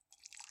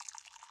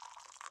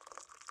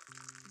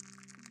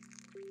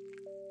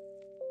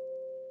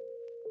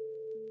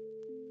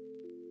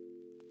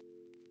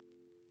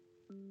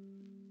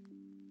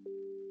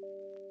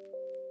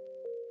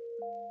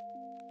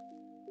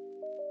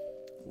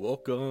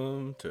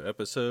Welcome to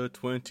episode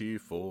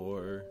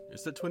 24.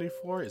 Is it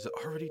 24? Is it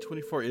already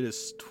 24? It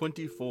is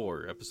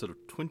 24. Episode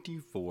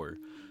 24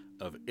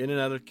 of In and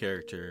Out of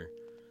Character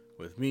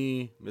with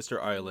me,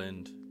 Mr.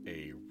 Island,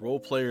 a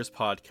role players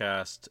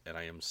podcast, and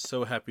I am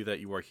so happy that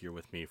you are here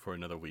with me for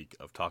another week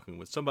of talking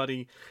with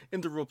somebody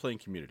in the role playing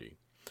community.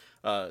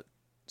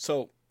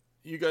 So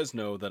you guys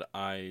know that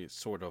I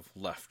sort of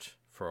left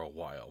for a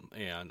while,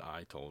 and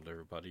I told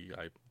everybody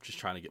I'm just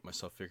trying to get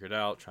myself figured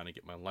out, trying to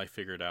get my life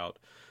figured out,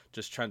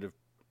 just trying to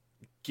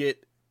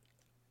get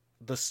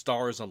the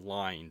stars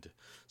aligned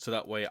so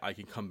that way I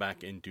can come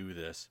back and do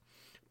this.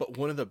 But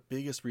one of the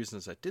biggest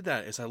reasons I did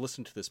that is I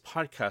listened to this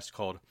podcast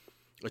called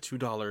A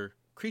 $2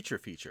 Creature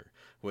Feature,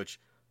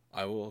 which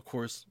I will, of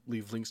course,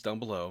 leave links down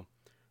below.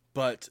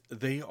 But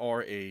they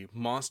are a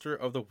Monster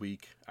of the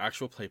Week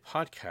actual play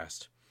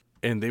podcast,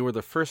 and they were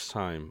the first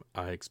time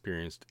I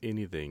experienced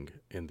anything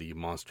in the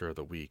Monster of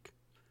the Week.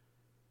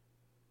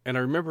 And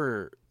I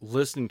remember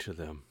listening to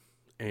them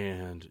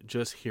and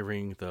just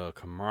hearing the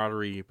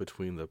camaraderie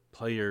between the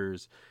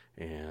players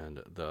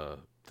and the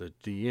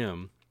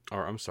DM,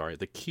 or I'm sorry,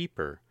 the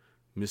keeper,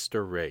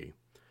 Mr. Ray.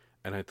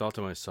 And I thought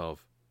to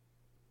myself,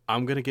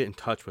 I'm going to get in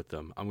touch with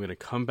them. I'm going to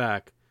come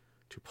back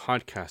to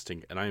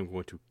podcasting, and I am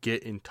going to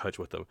get in touch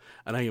with them.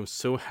 And I am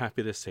so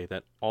happy to say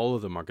that all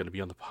of them are going to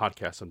be on the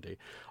podcast someday.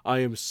 I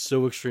am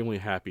so extremely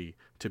happy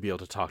to be able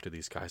to talk to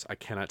these guys. I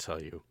cannot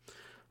tell you.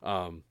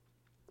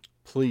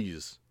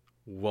 Please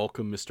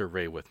welcome Mr.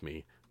 Ray with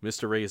me.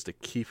 Mr. Ray is the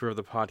keeper of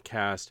the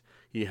podcast.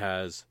 He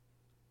has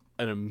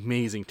an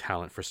amazing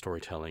talent for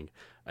storytelling,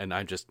 and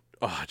I'm just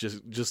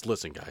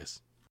listen,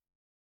 guys.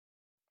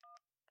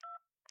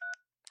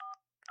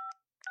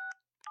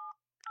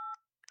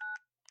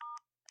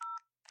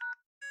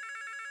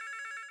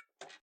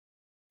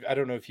 I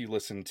don't know if you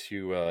listen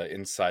to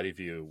Inside of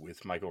You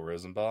with Michael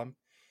Rosenbaum.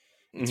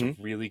 It's a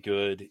really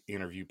good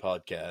interview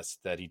podcast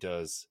that he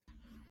does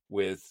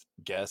with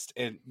guests.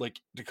 And like,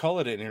 to call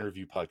it an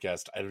interview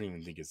podcast, I don't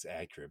even think it's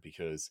accurate,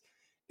 because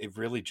it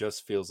really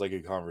just feels like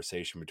a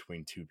conversation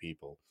between two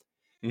people.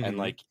 And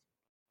like,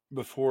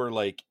 before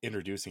like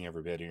introducing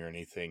everybody or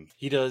anything,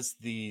 he does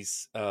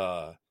these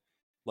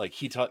like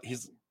he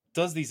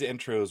does these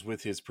intros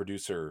with his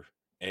producer,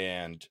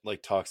 and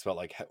like talks about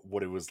like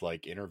what it was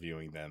like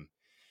interviewing them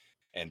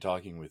and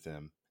talking with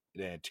them,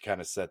 and to kind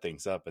of set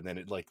things up. And then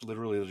it like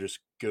literally just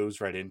goes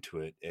right into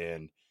it,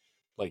 and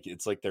like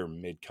it's like they're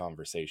mid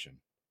conversation.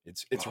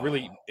 It's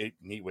really a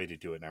neat way to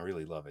do it, and I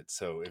really love it.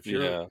 So if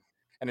you're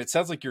and it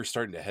sounds like you're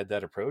starting to head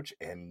that approach,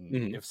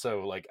 and if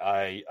so, like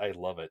I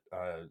love it.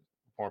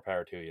 More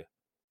power to you.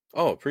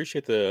 Oh,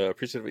 appreciate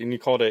it. And you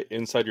called it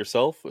Inside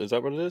Yourself? Is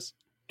that what it is?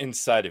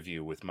 Inside of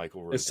You with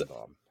Michael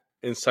Rosenbaum.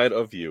 Inside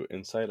of You.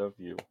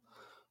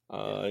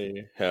 I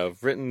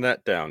have written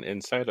that down.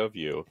 Inside of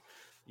You.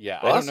 Yeah,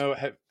 well, I don't know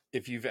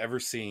if you've ever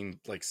seen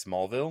like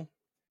Smallville.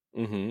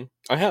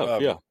 I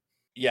have, yeah.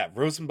 Yeah,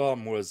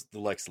 Rosenbaum was the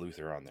Lex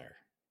Luthor on there.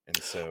 And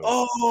so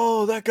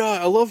oh, that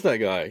guy. I love that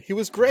guy. He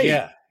was great.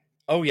 Yeah.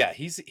 Oh yeah,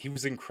 he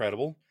was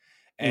incredible.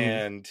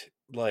 And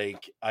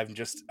like I'm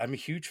a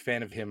huge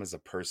fan of him as a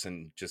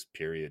person, just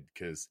period,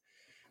 because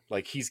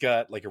like he's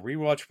got like a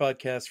rewatch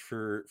podcast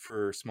for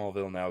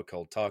Smallville now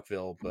called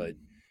Talkville, but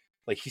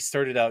like he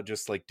started out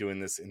just like doing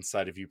this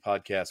Inside of You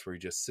podcast where he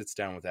just sits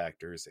down with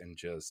actors and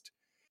just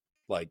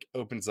like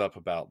opens up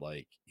about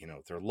like, you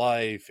know, their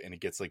life, and it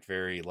gets like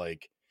very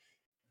like,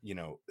 you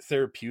know,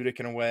 therapeutic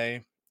in a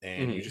way,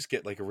 and you just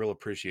get like a real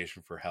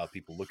appreciation for how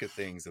people look at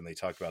things, and they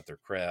talk about their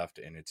craft,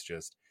 and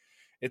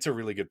it's a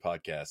really good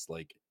podcast.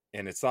 Like,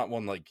 and it's not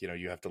one like, you know,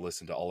 you have to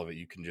listen to all of it.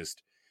 You can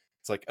just,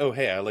 it's like, oh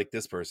hey, I like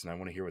this person, I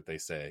want to hear what they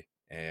say.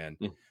 And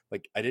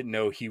like I didn't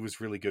know he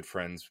was really good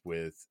friends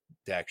with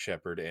Dax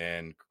Shepard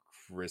and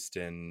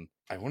Kristen,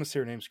 I want to say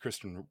her name's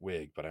Kristen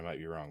Wiig, but I might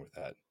be wrong with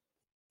that.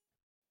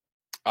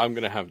 I'm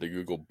going to have to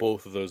Google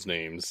both of those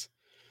names.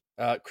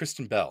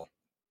 Kristen Bell.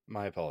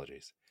 My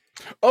apologies.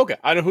 Okay,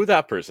 I know who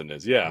that person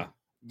is, yeah.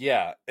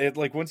 Yeah, it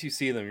like once you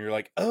see them, you're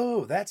like,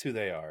 oh, that's who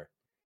they are.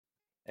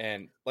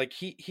 And like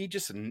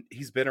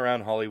he's been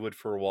around Hollywood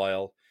for a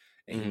while,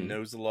 and he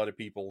knows a lot of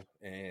people,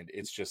 and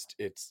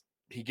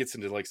he gets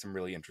into like some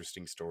really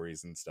interesting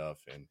stories and stuff,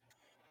 and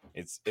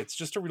it's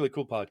just a really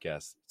cool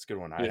podcast. It's a good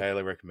one. I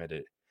highly recommend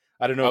it.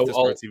 I don't know if this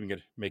part's even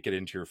gonna make it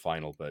into your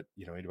final, but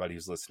you know, anybody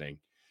who's listening,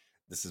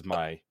 this is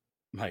my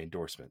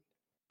endorsement.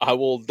 I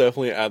will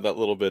definitely add that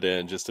little bit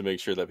in just to make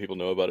sure that people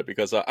know about it,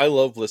 because I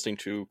love listening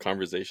to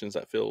conversations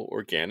that feel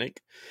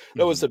organic.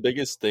 That was the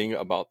biggest thing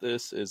about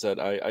this, is that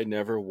I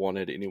never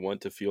wanted anyone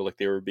to feel like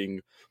they were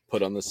being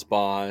put on the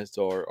spot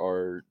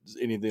or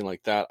anything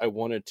like that. I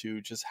wanted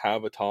to just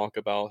have a talk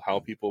about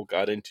how people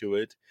got into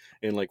it,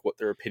 and like what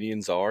their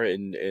opinions are,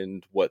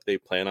 and what they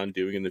plan on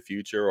doing in the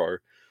future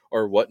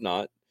or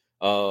whatnot.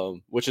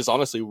 Which is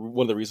honestly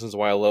one of the reasons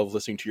why I love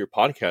listening to your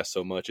podcast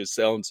so much. It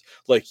sounds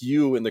like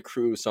you and the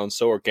crew sound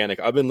so organic.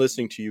 I've been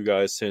listening to you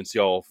guys since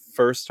y'all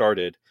first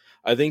started.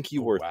 I think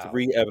you were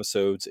 3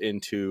 episodes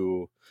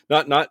into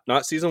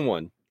not season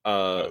 1,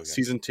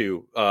 season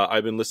 2.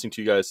 I've been listening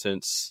to you guys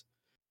since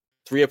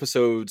 3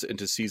 episodes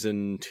into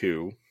season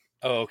 2.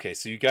 Oh, okay.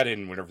 So you got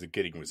in whenever the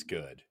getting was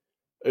good.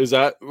 Is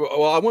that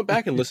well? I went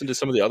back and listened to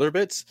some of the other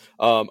bits.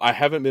 I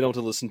haven't been able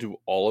to listen to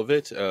all of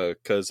it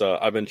because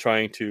I've been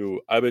trying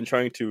to.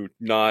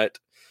 Not.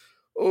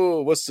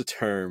 Oh, what's the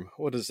term?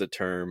 What is the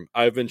term?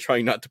 I've been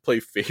trying not to play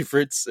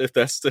favorites. If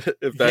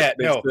that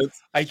makes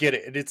sense. I get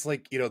it. And it's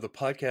like, the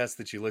podcast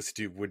that you listen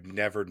to would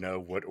never know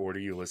what order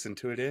you listen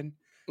to it in.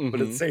 But at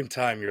the Mm-hmm. same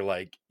time, you're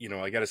like,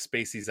 I got to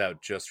space these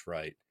out just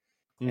right.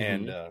 Mm-hmm.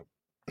 And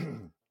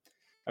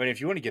I mean,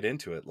 if you want to get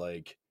into it,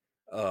 like,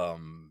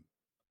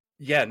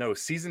 yeah, no,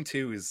 season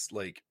 2 is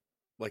like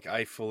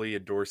I fully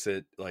endorse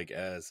it, like,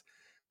 as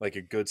like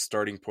a good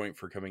starting point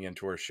for coming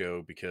into our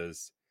show,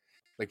 because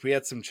like we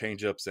had some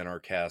change ups in our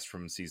cast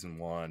from season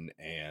 1,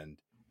 and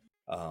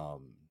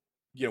um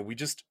we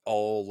just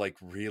all like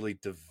really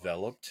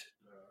developed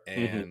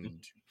Mm-hmm.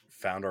 and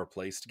found our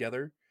place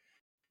together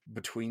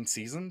between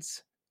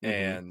seasons. Mm-hmm.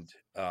 And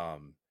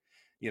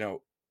you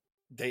know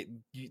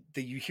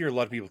you hear a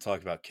lot of people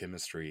talk about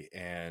chemistry,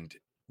 and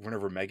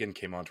whenever Megan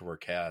came onto our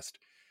cast,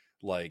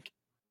 like,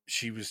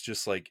 she was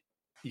just like,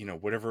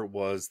 whatever it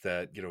was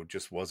that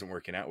just wasn't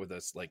working out with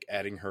us, like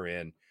adding her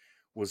in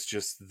was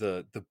just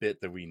the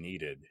bit that we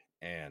needed.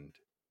 And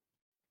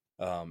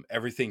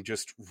everything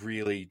just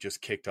really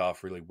just kicked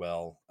off really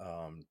well.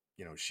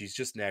 She's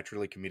just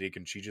naturally comedic,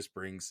 and she just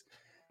brings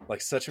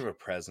like such of a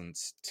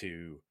presence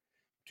to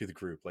the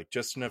group, like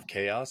just enough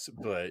chaos,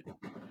 but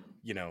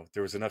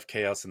there was enough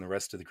chaos in the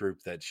rest of the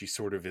group that she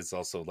sort of is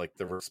also like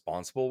the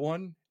responsible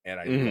one, and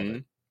I love Mm-hmm.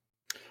 it.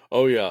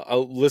 Oh yeah,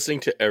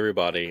 listening to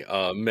everybody.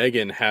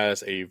 Megan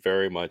has a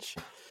very much.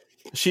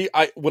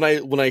 When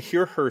I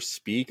hear her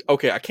speak,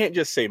 okay, I can't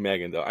just say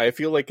Megan though. I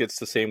feel like it's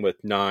the same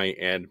with Nye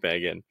and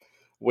Megan.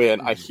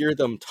 When I Mhm. hear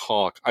them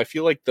talk, I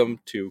feel like them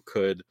two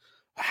could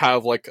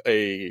have like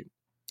I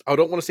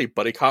don't want to say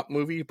buddy cop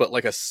movie, but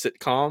like a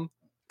sitcom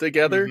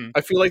together. Mhm.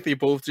 I feel like they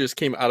both just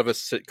came out of a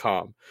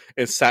sitcom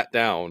and sat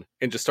down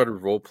and just started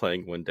role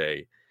playing one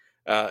day.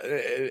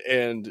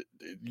 And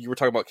you were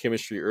talking about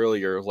chemistry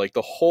earlier, like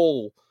the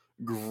whole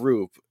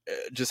group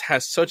just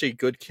has such a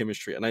good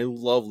chemistry, and I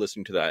love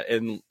listening to that.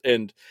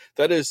 And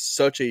that is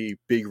such a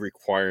big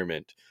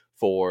requirement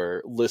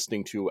for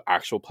listening to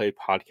actual play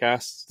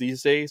podcasts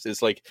these days.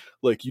 It's like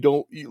you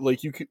don't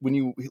like you can, when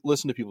you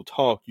listen to people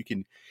talk, you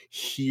can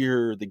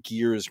hear the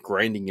gears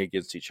grinding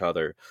against each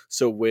other.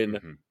 So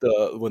Mhm.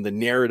 when the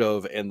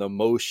narrative and the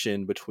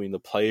motion between the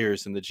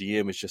players and the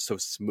GM is just so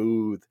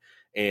smooth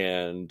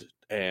and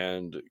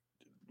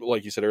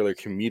like you said earlier,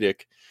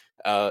 comedic,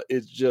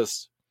 it's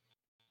just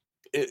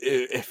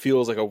it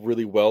feels like a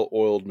really well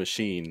oiled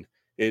machine.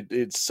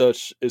 It's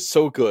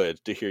so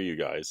good to hear you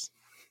guys.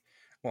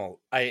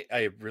 Well,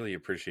 I really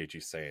appreciate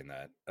you saying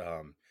that.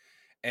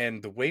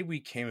 And the way we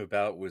came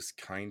about was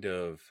kind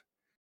of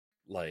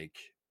like,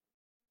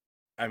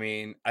 I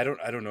mean, I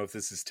don't know if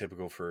this is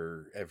typical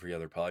for every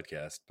other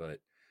podcast, but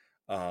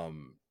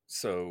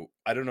so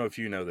I don't know if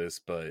you know this,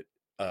 but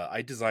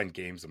I design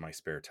games in my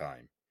spare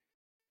time,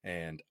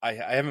 and I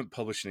haven't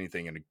published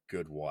anything in a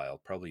good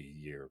while, probably a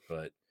year.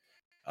 But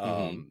Mm-hmm.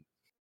 um,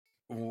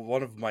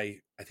 one of my,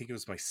 I think it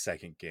was my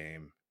second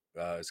game.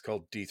 It's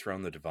called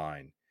Dethrone the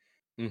Divine,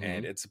 Mm-hmm.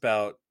 and it's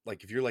about,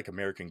 like, if you're like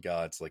American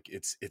Gods, like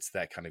it's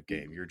that kind of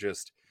game.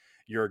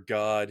 You're a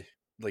god,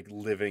 like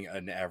living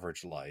an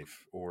average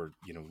life, or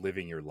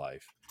living your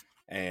life,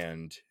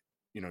 and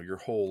your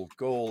whole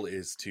goal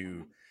is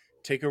to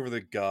take over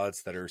the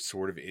gods that are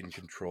sort of in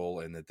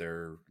control, and that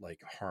they're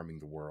like harming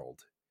the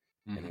world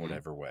in Mm-hmm.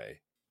 whatever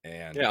way.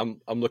 And Yeah,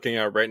 I'm looking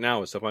at it right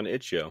now. It's up on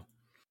itch.io.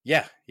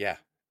 yeah, yeah.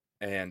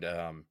 And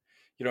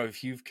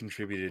if you've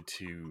contributed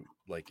to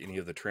like any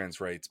of the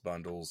trans rights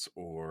bundles,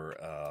 or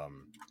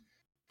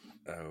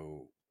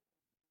oh,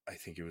 I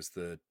think it was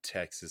the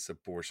Texas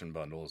abortion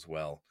bundle as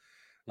well.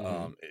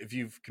 Mm-hmm. If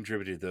you've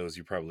contributed to those,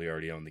 you probably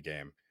already own the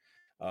game.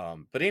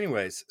 But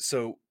anyways,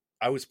 so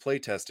I was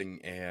playtesting,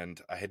 and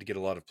I had to get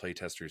a lot of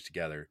playtesters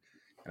together,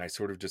 and I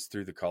sort of just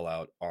threw the call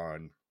out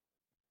on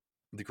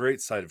the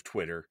great side of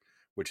Twitter,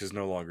 which is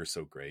no longer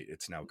so great.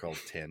 It's now called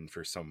 10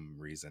 for some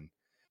reason.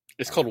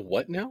 It's called Um,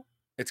 what now?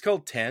 it's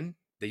called 10.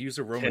 They use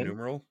a Roman 10?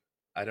 numeral.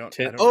 I don't.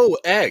 10? I don't. Oh,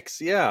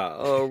 X, yeah,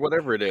 or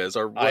whatever it is,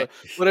 or I.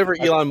 whatever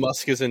I'm, Elon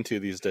Musk is into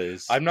these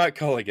days. I'm not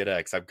calling it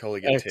X. I'm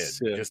calling it X,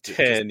 10. Just 10,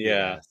 to be an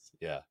yeah. ass.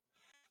 Yeah.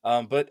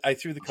 But I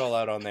threw the call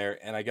out on there,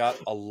 and I got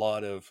a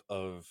lot of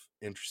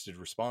interested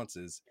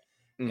responses.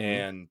 Mm-hmm.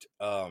 And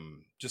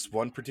just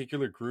one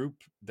particular group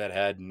that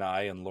had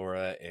Nye and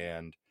Laura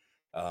and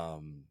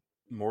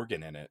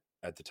Morgan in it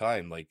at the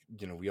time, like,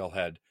 we all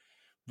had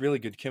really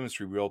good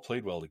chemistry. We all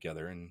played well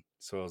together. And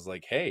so I was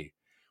like, hey,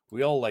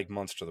 we all like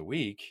Monster of the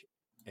Week.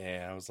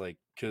 And I was like,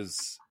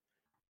 because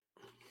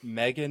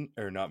Megan,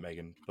 or not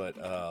Megan, but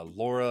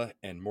Laura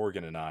and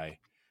Morgan and I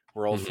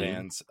were all Mm-hmm.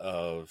 fans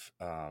of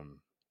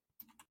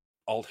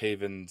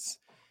Althaven's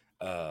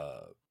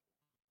uh,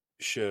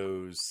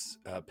 shows,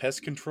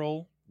 Pest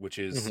Control,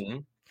 Mm-hmm.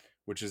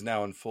 which is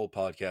now in full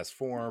podcast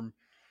form,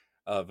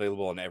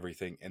 available on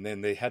everything. And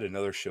then they had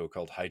another show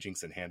called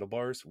Hijinks and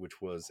Handlebars,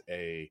 which was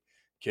a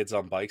Kids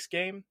on Bikes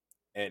game,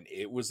 and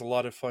it was a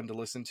lot of fun to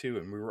listen to,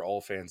 and we were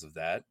all fans of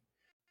that.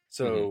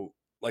 So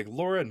like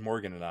Laura and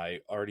Morgan and I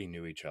already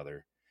knew each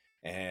other,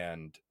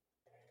 and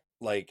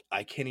like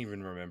I can't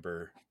even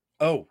remember.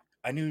 Oh,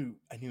 I knew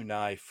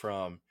Nye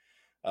from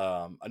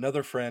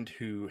another friend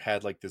who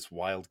had like this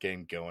wild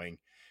game going.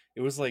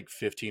 It was like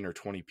 15 or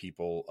 20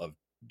 people of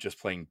just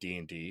playing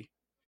D&D.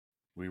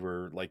 We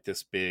were like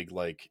this big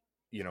like,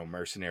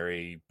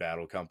 mercenary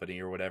battle company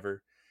or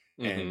whatever.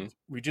 Mm-hmm. And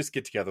we just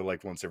get together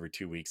like once every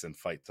 2 weeks and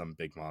fight some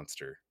big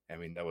monster. I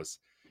mean, that was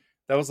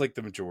like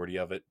the majority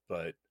of it,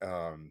 but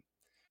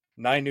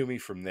Nye knew me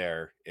from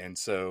there. And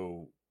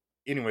so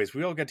anyways,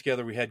 we all got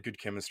together, we had good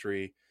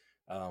chemistry.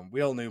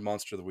 We all knew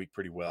Monster of the Week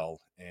pretty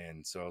well.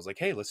 And so I was like,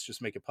 hey, let's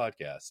just make a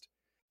podcast.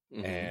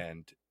 Mm-hmm.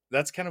 And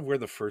that's kind of where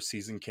the first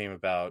season came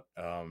about.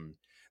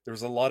 There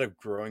was a lot of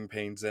growing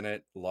pains in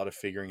it, a lot of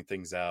figuring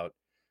things out.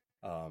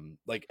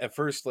 Like at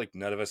first, like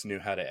none of us knew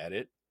how to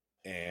edit,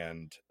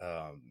 and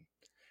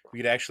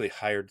we'd actually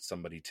hired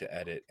somebody to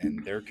edit,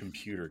 and their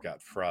computer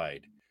got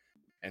fried.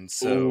 And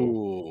so,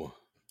 Ooh.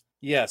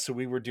 yeah, so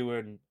we were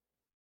doing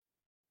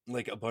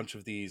like a bunch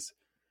of these,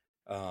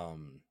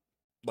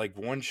 like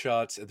one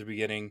shots at the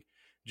beginning,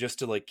 just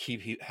to like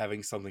keep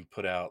having something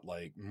put out.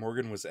 Like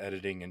Morgan was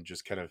editing and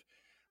just kind of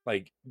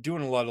like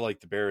doing a lot of like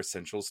the bare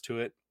essentials to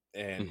it,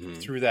 and Mm-hmm.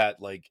 through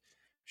that, like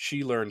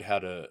she learned how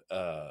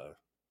to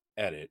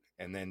edit,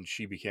 and then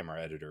she became our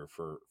editor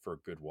for a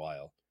good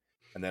while,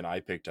 and then I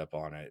picked up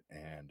on it,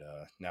 and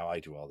now I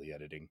do all the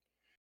editing.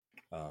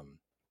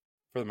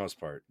 For the most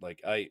part,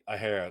 like I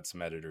hire out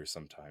some editors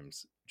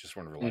sometimes just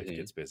whenever life Mm-hmm.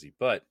 gets busy,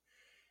 but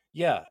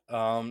yeah,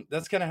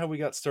 that's kind of how we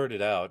got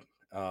started out.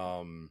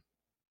 I'm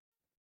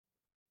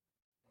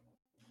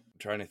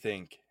trying to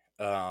think.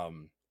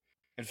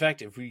 In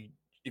fact,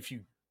 if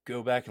you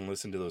go back and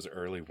listen to those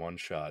early one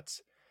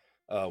shots,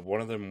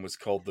 one of them was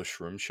called the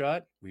Shroom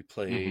Shot. We Mm-hmm.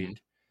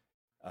 played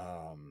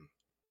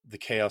the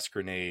Chaos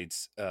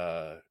Grenades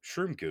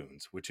Shroom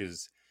Goons, which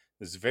is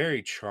this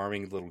very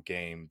charming little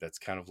game that's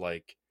kind of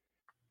like,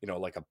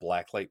 like a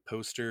blacklight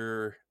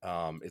poster.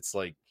 It's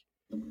like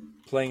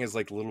playing as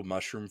like little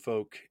mushroom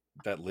folk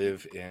that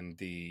live in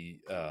the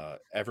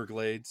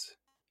Everglades.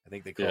 I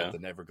think they call it Yeah. the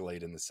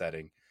Neverglade in the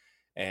setting.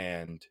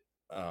 And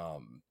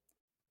um,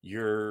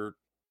 you're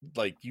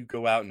like, you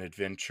go out and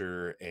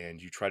adventure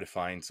and you try to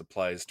find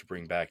supplies to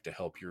bring back to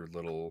help your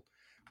little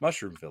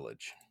mushroom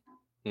village.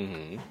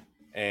 Mm-hmm.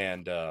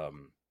 And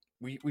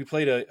we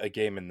played a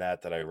game in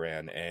that I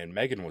ran, and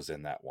Megan was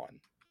in that one.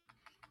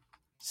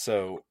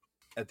 So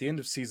at the end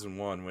of season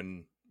 1,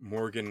 when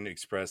Morgan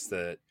expressed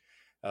that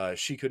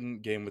she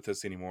couldn't game with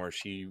us anymore,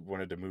 she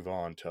wanted to move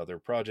on to other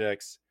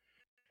projects.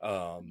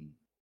 Um,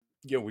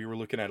 we were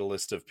looking at a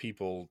list of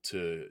people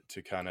to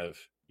kind of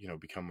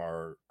become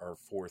our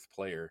fourth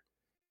player,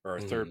 or our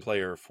third Mm-hmm.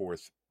 player,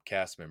 fourth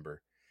cast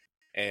member,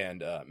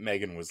 and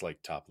Megan was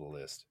like top of the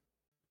list.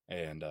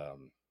 And I'd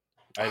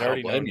I don't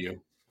already blame known.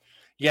 you.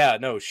 Yeah,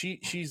 no,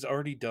 she's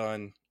already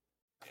done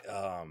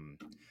um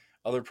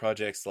other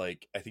projects.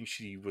 Like I think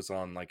she was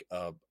on like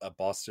a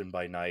Boston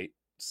by Night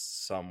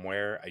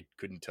somewhere. I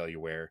couldn't tell you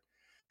where.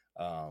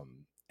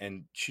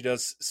 And she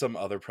does some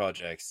other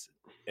projects,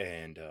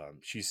 and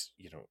she's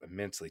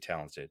immensely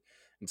talented.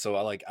 And so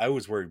I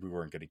was worried we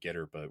weren't going to get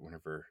her, but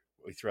whenever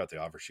we threw out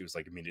the offer, she was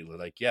like immediately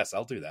like, yes,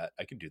 I'll do that,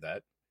 I can do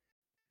that.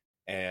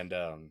 And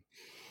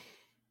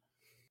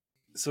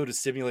so to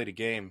simulate a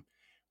game,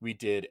 we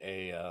did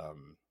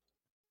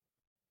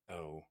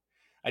oh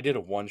I did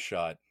a one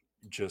shot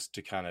just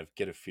to kind of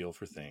get a feel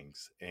for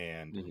things.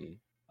 And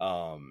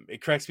Mm-hmm.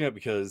 it cracks me up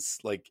because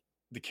like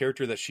the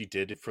character that she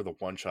did for the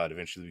one shot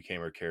eventually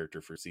became her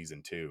character for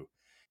season 2.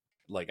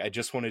 Like I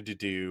just wanted to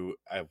do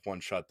a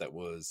one shot that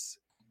was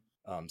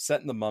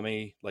set in the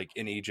Mummy, like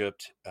in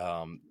Egypt.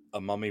 A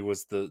mummy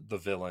was the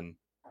villain,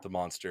 the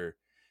monster,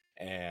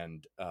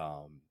 and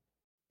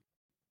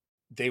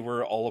they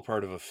were all a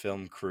part of a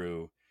film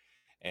crew.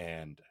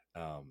 And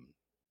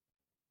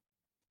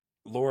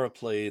Laura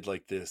played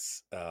like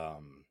this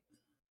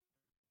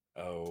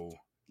oh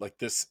like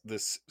this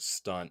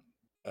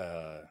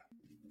uh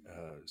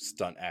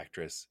stunt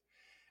actress.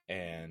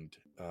 And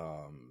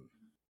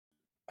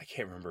I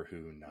can't remember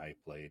who Nye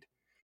played.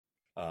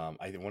 I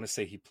want to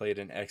say he played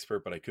an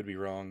expert, but I could be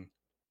wrong.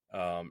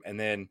 And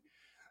then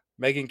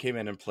Megan came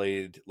in and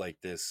played like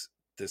this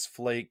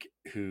flake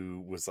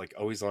who was like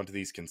always onto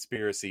these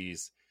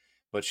conspiracies,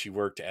 but she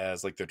worked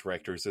as like the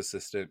director's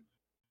assistant.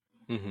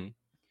 Mm-hmm.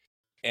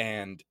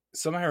 And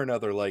somehow or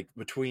another, like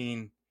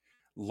between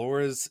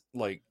Laura's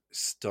like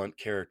stunt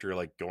character,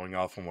 like going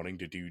off and wanting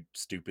to do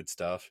stupid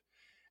stuff,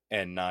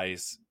 and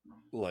Nye's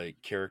like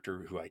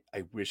character, who I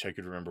wish I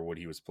could remember what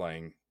he was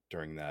playing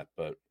during that,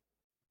 but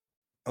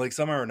like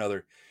somehow or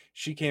another,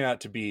 she came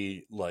out to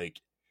be like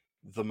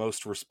the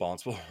most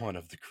responsible one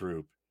of the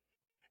group,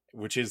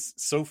 which is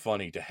so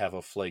funny to have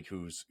a flake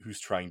who's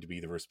trying to be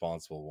the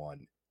responsible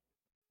one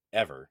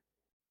ever.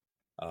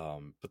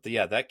 But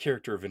yeah, that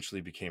character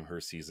eventually became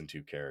her season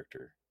 2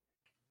 character.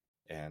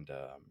 And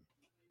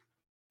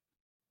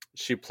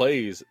she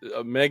plays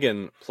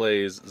Megan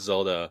plays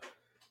Zelda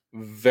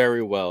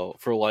very well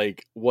for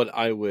like what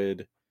I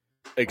would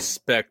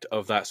expect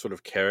of that sort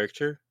of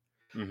character.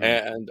 Mm-hmm.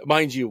 And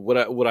mind you, what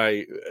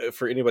I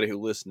for anybody who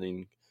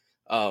listening,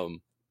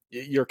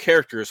 your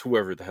character is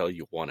whoever the hell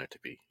you want it to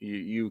be.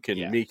 You can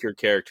Yeah. make your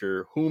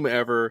character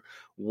whomever,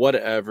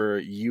 whatever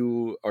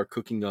you are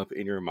cooking up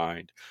in your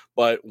mind.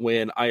 But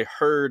when I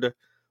heard,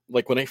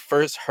 like when I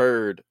first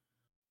heard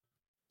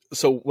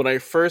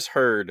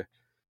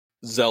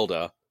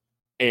Zelda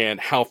and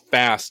how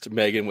fast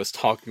Megan was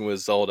talking with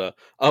Zelda,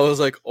 I was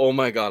like, oh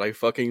my god, I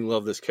fucking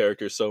love this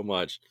character so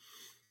much.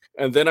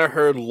 And then I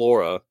heard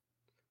Lauren,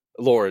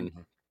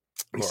 Mm-hmm.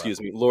 Laura.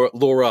 excuse me,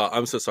 Laura.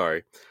 I'm so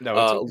sorry. No,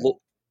 it's okay.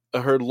 I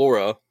heard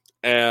Laura,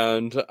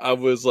 and I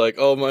was like,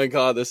 "Oh my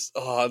god, this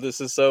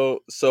is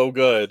so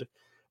good."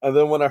 And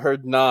then when I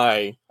heard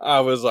Nye, I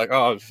was like,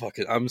 "Oh fuck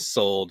it, I'm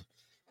sold."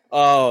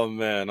 Oh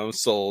man, I'm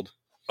sold.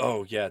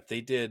 Oh yeah,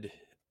 they did.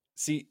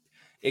 See,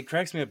 it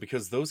cracks me up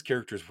because those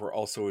characters were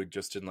also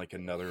just in like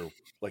another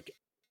like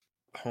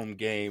home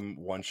game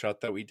one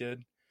shot that we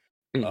did.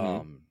 Mm-hmm.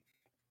 Um,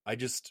 I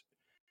just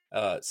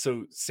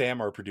so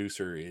Sam, our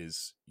producer,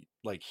 is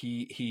like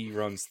he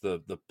runs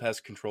the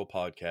pest control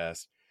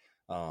podcast.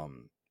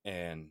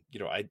 And you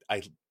know,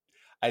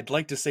 I'd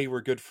like to say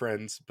we're good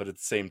friends, but at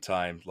the same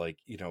time, like,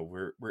 you know,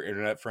 we're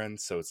internet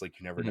friends, so it's like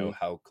you never Mm-hmm. know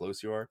how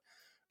close you are.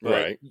 But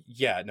Right.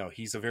 yeah, no,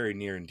 he's a very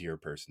near and dear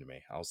person to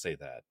me. I'll say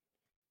that.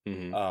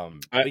 Mm-hmm.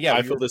 But yeah, I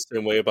we feel were the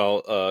same way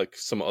about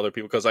some other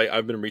people because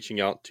I've been reaching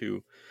out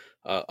to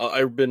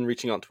I've been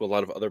reaching out to a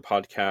lot of other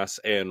podcasts,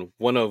 and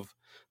one of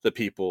the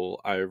people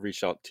I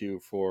reached out to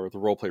for the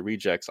Roleplay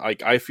Rejects,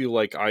 I feel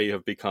like I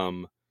have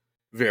become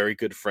very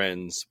good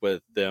friends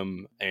with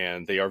them,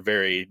 and they are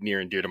very near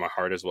and dear to my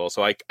heart as well.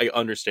 So I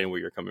understand where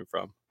you're coming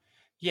from.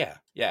 yeah,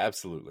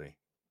 absolutely.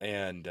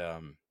 And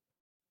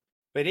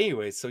but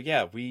anyway, so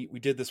yeah, we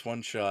did this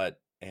one shot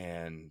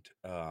and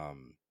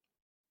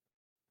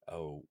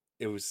oh,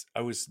 it was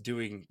I was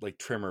doing like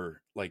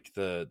Trimmer, like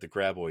the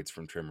graboids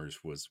from Trimmers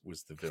was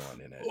the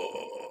villain in it.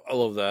 Oh, I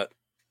love that.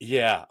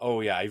 Yeah.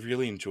 Oh, yeah. I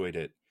really enjoyed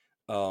it.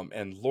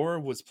 And Laura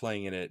was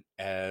playing in it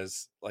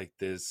as like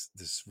this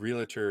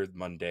realtor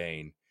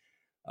mundane,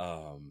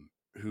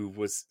 who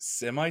was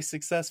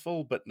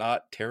semi-successful but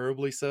not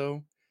terribly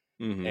so.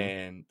 Mm-hmm.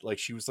 And like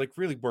she was like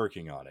really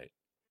working on it.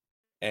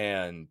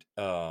 And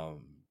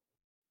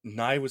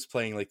Nye was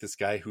playing like this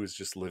guy who was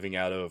just living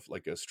out of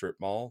like a strip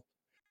mall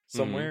Mm-hmm.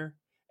 somewhere,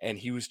 and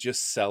he was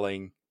just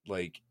selling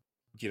like,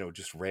 you know,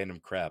 just random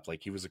crap.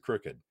 Like he was a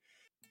crooked.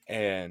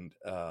 And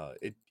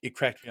it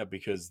cracked me up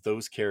because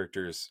those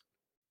characters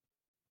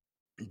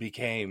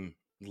became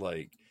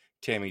like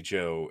Tammy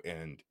Joe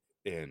and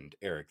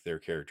Eric, their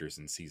characters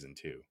in season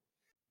two.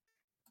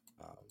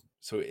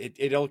 So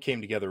it all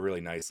came together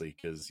really nicely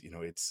because, you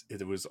know,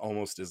 it was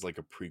almost as like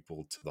a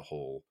prequel to the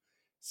whole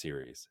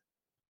series.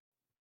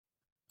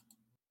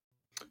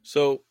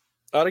 So,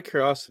 out of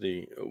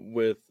curiosity,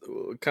 with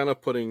kind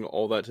of putting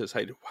all that to the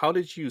side, how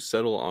did you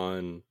settle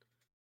on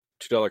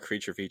 $2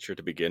 creature feature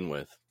to begin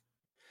with?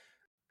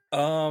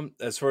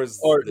 As far as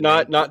Or the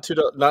name, not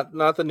 $2,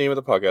 not the name of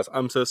the podcast.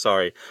 I'm so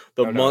sorry.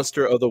 The oh no,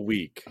 Monster of the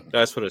Week.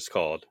 That's what it's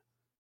called.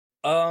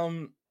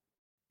 um,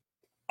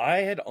 I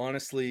had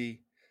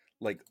honestly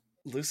like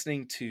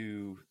listening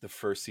to the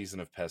first season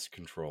of Pest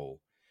Control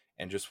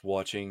and just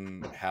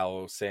watching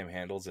how Sam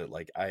handles it.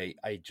 Like I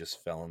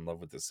just fell in love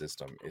with the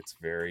system. It's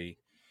very,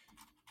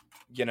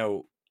 you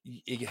know,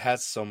 it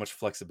has so much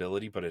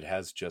flexibility, but it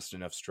has just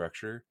enough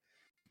structure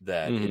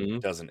that it Mm-hmm.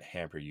 doesn't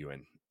hamper you.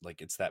 And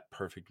like it's that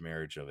perfect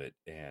marriage of it.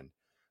 And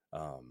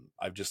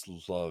I've just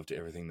loved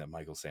everything that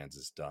Michael Sands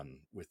has done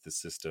with the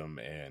system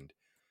and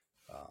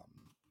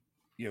um,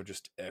 you know,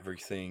 just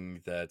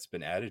everything that's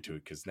been added to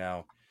it. Because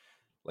now,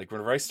 like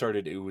whenever I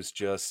started, it was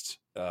just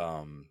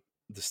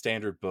the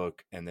standard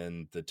book and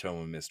then the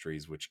Tome of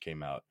Mysteries, which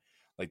came out,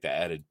 like the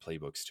added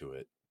playbooks to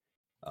it.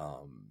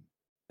 Um,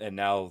 and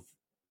now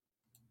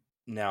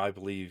I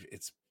believe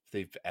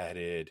they've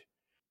added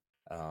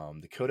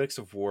the Codex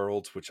of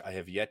Worlds, which I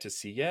have yet to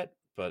see yet,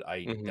 but I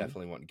Mm-hmm.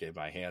 definitely want to get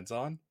my hands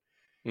on.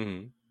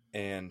 Mm-hmm.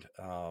 And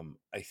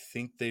I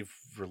think they've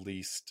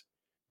released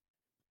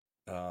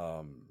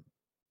um,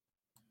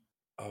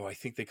 oh, I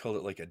think they call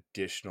it like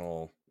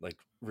additional like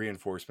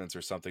reinforcements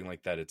or something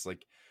like that. It's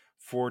like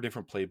four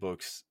different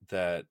playbooks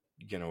that,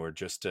 you know, are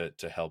just to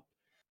help.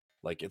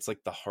 Like it's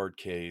like the hard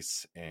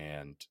case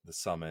and the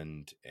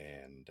summoned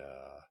and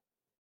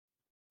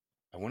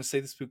I want to say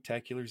the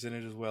spooktacular's in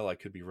it as well. I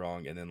could be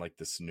wrong. And then like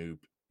the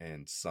Snoop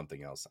and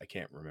something else. I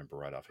can't remember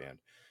right offhand.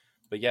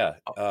 But yeah,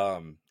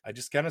 I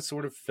just kind of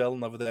sort of fell in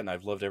love with it, and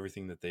I've loved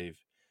everything that they've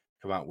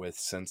come out with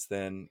since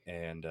then.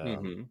 And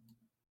Mm-hmm.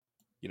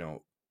 you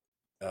know,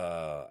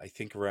 I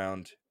think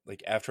around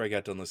like after I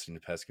got done listening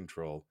to Pest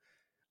Control,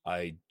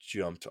 I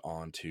jumped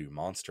onto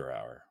Monster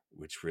Hour,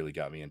 which really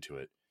got me into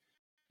it.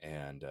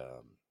 And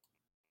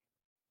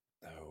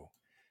oh,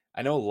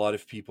 I know a lot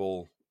of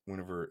people,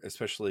 whenever,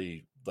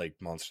 especially like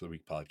Monster of the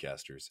Week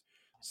podcasters,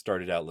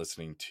 started out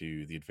listening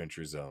to the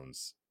Adventure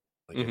Zones,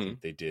 like I Mm-hmm.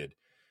 think they did.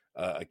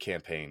 a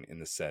campaign in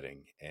the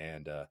setting,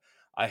 and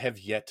I have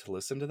yet to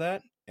listen to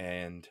that,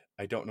 and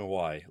I don't know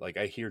why. Like,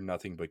 I hear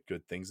nothing but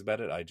good things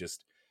about it. I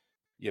just,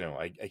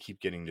 I keep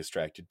getting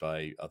distracted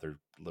by other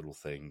little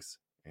things,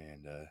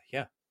 and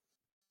yeah.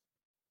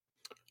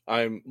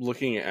 I'm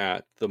looking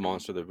at the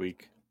Monster of the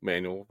Week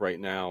manual right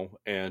now,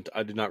 and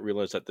I did not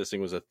realize that this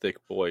thing was a thick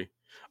boy.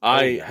 Oh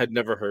I yeah. had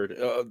never heard.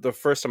 The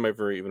first time I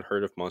ever even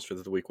heard of Monster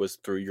of the Week was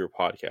through your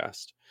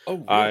podcast. Oh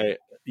I really?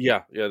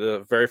 yeah,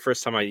 the very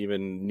first time I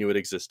even knew it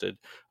existed,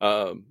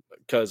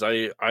 because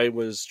I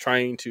was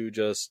trying to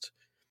just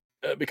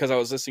because I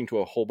was listening to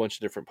a whole bunch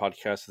of different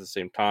podcasts at the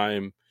same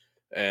time,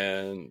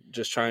 and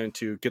just trying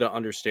to get an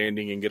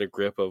understanding and get a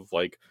grip of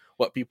like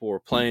what people were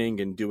playing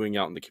and doing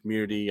out in the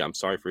community. I'm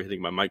sorry for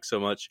hitting my mic so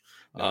much.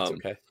 No, it's Um,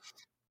 okay.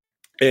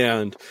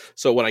 and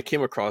so when I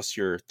came across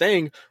your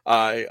thing,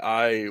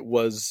 I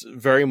was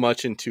very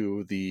much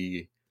into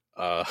the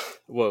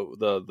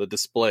the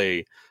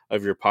display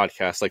of your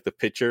podcast, like the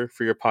picture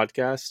for your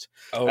podcast.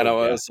 And Oh yeah.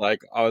 I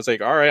was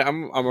like, all right,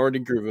 I'm already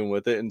grooving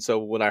with it. And so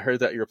when I heard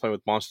that you were playing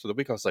with Monster of the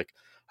Week, I was like,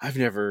 I've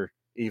never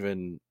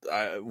even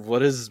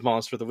what is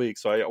Monster of the Week?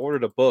 So I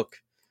ordered a book,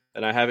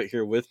 and I have it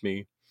here with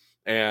me,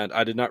 and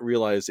I did not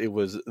realize it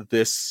was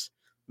this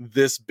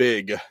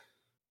big.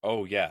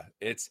 Oh yeah.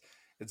 It's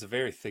a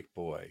very thick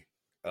boy.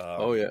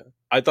 Oh Um, yeah,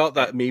 I thought and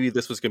that maybe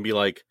this was gonna be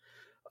like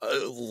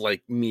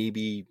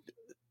maybe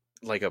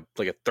like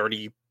a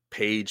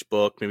 30-page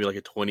book, maybe like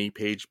a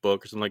 20-page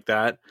book or something like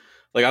that.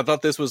 Like I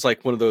thought this was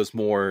like one of those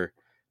more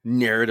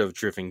narrative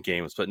driven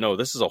games, but no,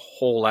 this is a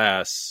whole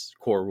ass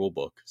core rule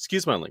book.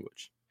 Excuse my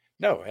language.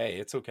 no, hey,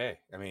 it's okay.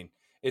 I mean,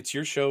 it's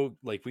your show.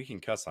 Like, we can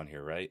cuss on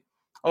here, right?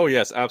 Oh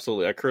yes,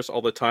 absolutely. I curse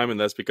all the time, and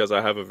that's because I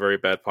have a very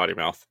bad potty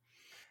mouth.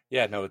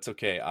 Yeah, no, it's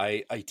okay.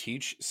 I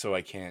teach, so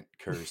I can't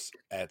curse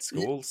at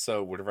school.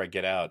 So whenever I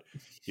get out,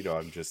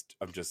 I'm just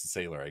a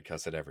sailor. I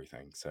cuss at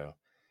everything. So,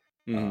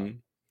 um, Mm-hmm.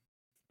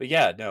 but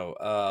yeah, no,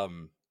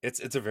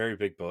 it's a very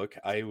big book.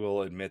 I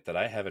will admit that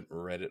I haven't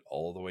read it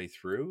all the way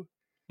through.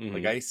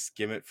 Like, Mm-hmm. I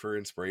skim it for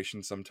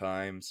inspiration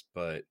sometimes,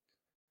 but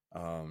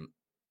um,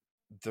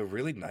 the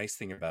really nice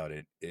thing about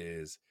it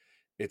is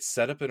it's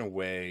set up in a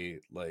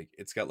way, like,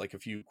 it's got like a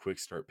few quick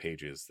start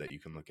pages that you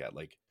can look at,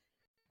 like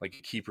a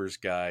keeper's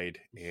guide,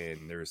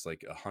 and there's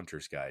like a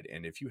hunter's guide.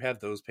 And if you have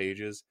those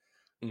pages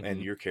and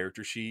Mm-hmm. your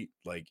character sheet,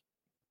 like,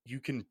 you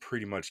can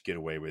pretty much get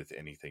away with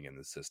anything in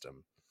the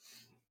system,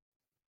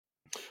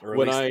 or at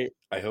When least I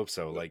I hope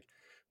so. Like,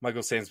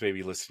 Michael Sands may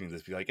be listening to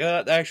this, be like,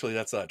 actually,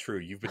 that's not true.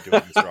 You've been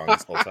doing this wrong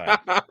this whole time.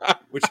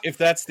 Which, if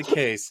that's the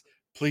case,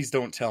 please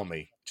don't tell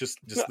me. Just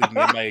leave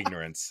me in my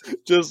ignorance.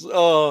 just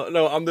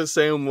no, I'm the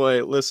same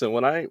way. Listen,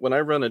 when I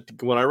run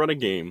a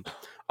game,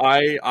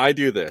 I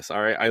do this.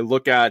 All right, I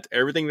look at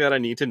everything that I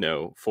need to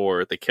know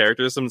for the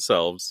characters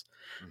themselves,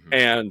 Hmm.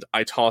 and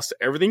I toss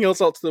everything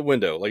else out to the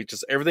window, like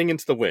just everything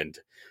into the wind,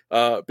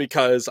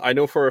 because I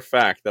know for a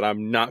fact that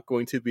I'm not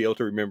going to be able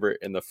to remember it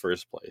in the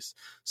first place.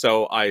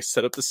 So I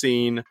set up the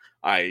scene,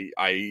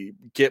 I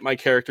get my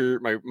character,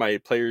 my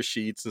player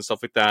sheets and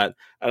stuff like that,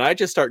 and I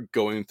just start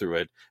going through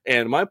it,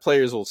 and my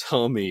players will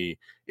tell me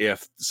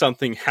if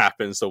something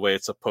happens the way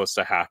it's supposed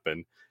to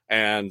happen.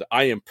 And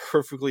I am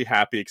perfectly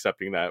happy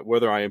accepting that,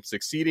 whether I am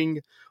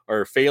succeeding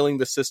or failing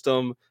the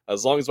system,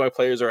 as long as my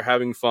players are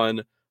having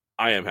fun,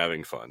 I am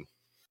having fun.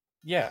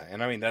 Yeah,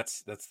 and I mean,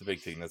 that's the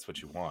big thing. That's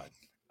what you want.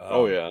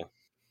 Oh Um, yeah.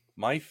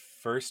 my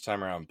first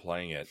time around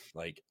playing it,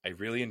 like, I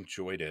really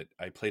enjoyed it.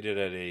 I played it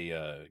at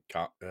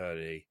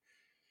a.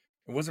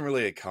 It wasn't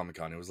really a Comic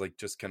Con. It was like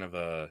just kind of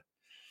a.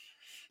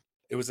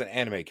 It was an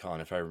anime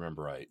con, if I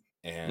remember right.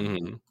 And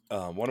Hmm.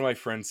 one of my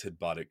friends had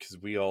bought it because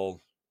we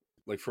all,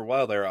 like, for a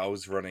while there, I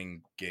was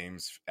running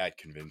games at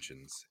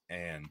conventions,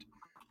 and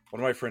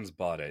one of my friends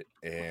bought it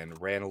and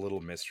ran a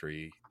little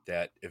mystery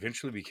that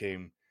eventually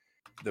became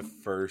the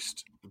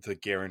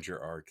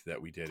Garinger arc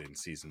that we did in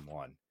season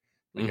one.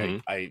 Like, I Hmm.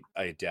 I,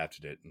 I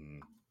adapted it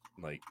and,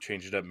 like,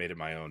 changed it up, made it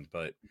my own.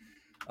 But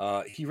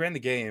he ran the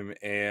game,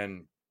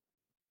 and,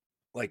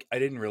 like, I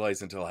didn't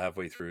realize until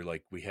halfway through,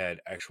 like, we had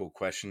actual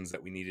questions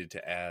that we needed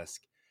to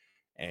ask,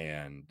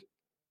 and,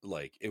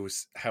 like, it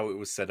was how it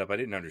was set up. I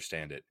didn't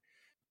understand it,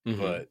 Hmm.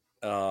 but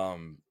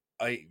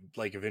I,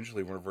 like,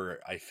 eventually,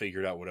 whenever I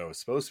figured out what I was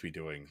supposed to be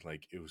doing,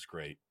 like, it was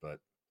great. But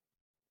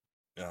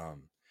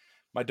um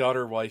my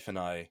daughter, wife, and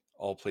I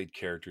all played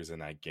characters in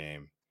that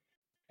game,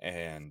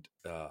 and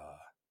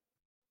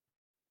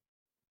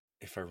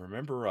if I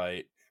remember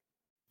right,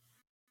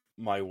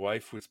 my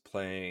wife was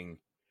playing.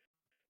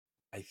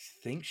 I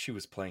think she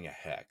was playing a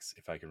hex,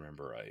 if I can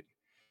remember right,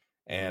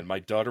 Hmm. and my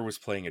daughter was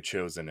playing a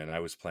chosen, and I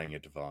was playing a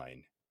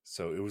divine.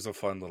 So it was a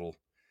fun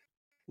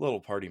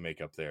little party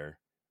makeup there.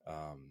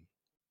 Um,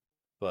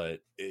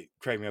 but it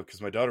cracked me up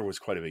because my daughter was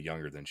quite a bit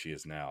younger than she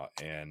is now,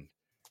 and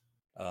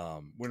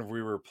whenever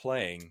we were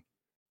playing,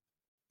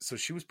 so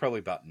she was probably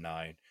about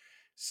 9.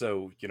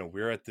 So,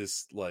 we're at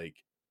this,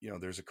 like,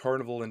 there's a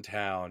carnival in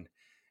town,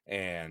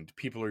 and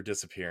people are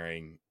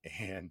disappearing,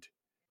 and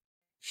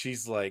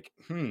she's like,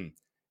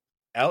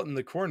 out in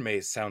the corn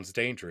maze sounds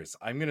dangerous.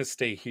 I'm going to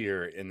stay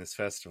here in this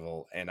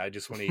festival, and I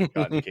just want to eat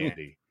cotton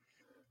candy.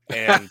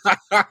 And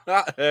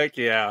heck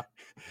yeah.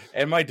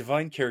 And my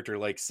divine character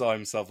like saw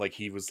himself like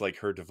he was like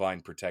her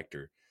divine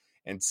protector.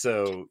 And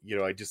so,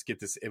 I just get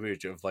this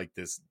image of like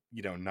this,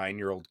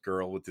 9-year-old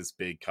girl with this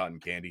big cotton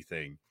candy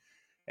thing.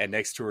 And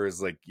next to her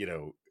is like,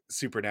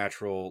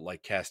 supernatural,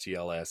 like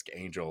Castiel-esque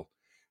angel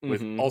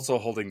with also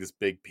holding this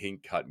big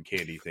pink cotton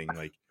candy thing.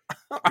 Like,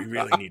 we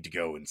really need to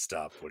go and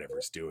stop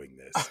whatever's doing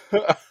this.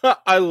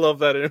 I love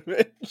that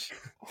image.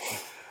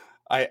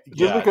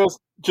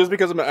 Just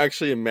because I'm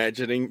actually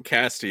imagining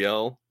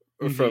Castiel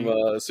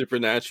from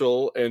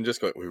Supernatural and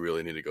just going, we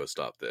really need to go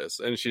stop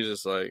this. And she's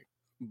just like,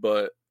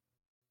 but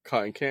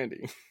cotton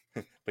candy.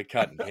 But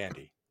cotton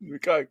candy.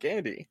 Cotton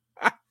candy.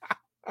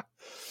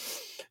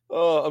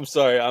 Oh, I'm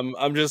sorry.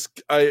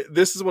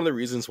 This is one of the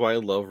reasons why I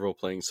love role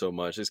playing so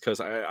much, is because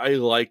I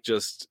like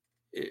just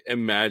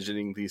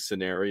imagining these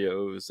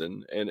scenarios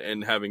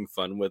and having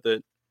fun with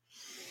it.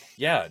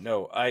 Yeah,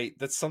 no,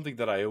 that's something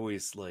that I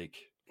always like.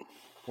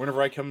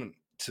 Whenever I come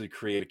to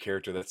create a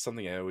character, that's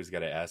something I always got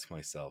to ask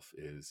myself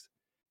is,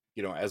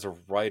 as a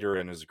writer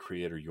and as a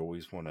creator, you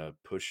always want to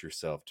push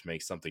yourself to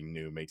make something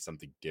new, make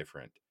something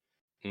different.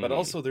 Mm-hmm. But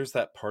also there's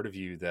that part of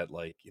you that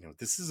like,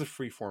 this is a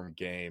freeform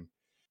game,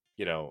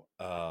 if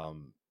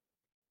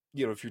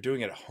you're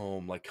doing it at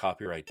home, like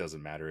copyright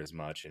doesn't matter as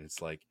much. And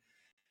it's like,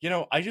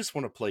 I just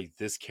want to play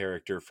this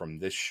character from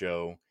this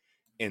show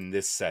in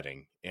this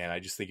setting. And I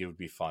just think it would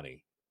be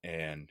funny.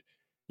 And,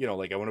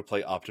 like I want to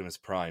play Optimus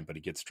Prime, but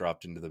he gets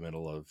dropped into the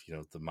middle of,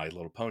 the My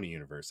Little Pony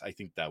universe. I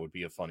think that would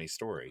be a funny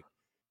story.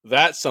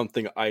 That's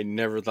something I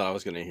never thought I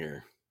was going to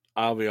hear.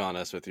 I'll be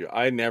honest with you.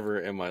 I never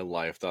in my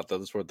life thought that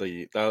was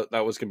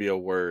that was going to be a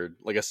word,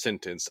 like a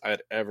sentence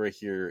I'd ever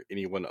hear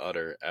anyone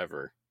utter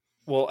ever.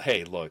 Well,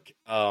 hey, look,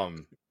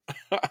 I've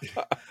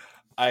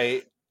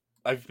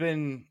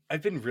been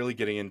really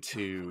getting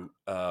into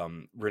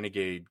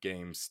Renegade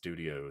Games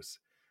Studios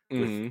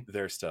with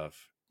their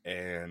stuff,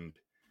 and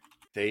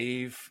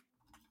they've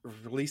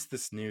released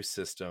this new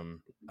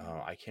system.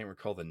 I can't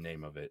recall the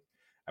name of it.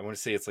 I want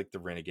to say it's like the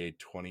Renegade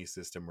 20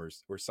 system or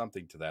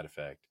something to that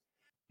effect.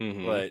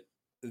 But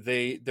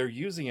they're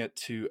using it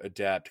to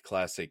adapt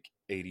classic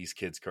 80s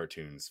kids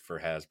cartoons for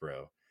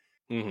Hasbro.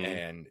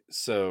 And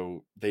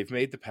so they've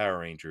made the Power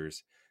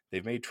Rangers,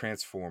 they've made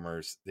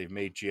Transformers, they've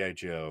made G.I.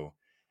 Joe,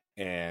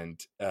 and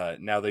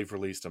now they've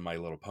released a My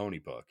Little Pony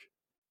book.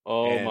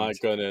 Oh my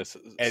goodness.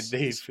 And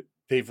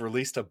they've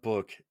released a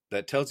book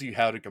that tells you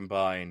how to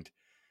combine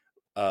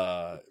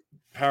Power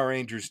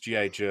Rangers,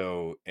 G.I.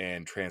 Joe,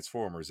 and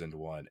Transformers into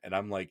one. And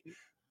I'm like,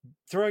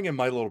 throwing in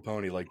My Little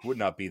Pony like would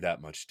not be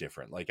that much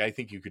different. Like I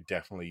think you could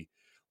definitely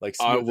like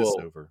smooth this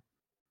over.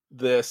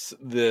 This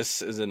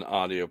is an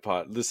audio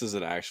pod. This is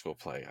an actual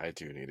play I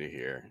do need to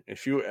hear.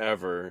 If you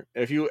ever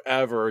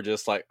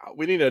just like,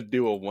 we need to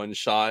do a one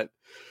shot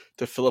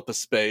to fill up a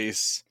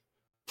space,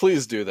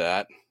 please do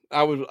that.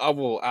 I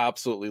will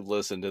absolutely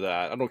listen to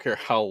that. I don't care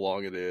how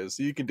long it is.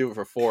 You can do it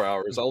for 4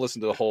 hours. I'll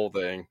listen to the whole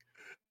thing.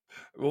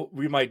 Well,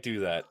 we might do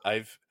that.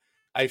 I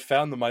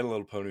found the My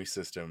Little Pony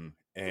system,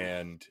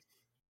 and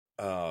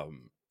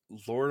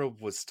Laura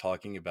was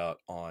talking about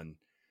on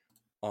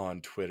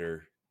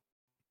Twitter.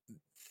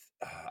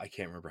 I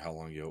can't remember how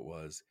long ago it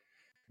was,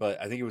 but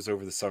I think it was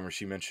over the summer.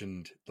 She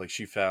mentioned like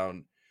she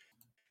found,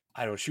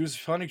 I don't know, she was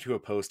responding to a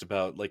post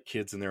about like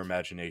kids and their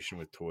imagination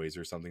with toys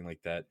or something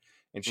like that.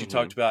 And she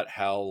talked about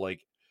how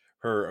like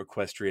her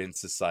equestrian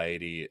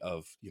society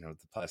of, the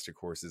plastic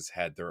horses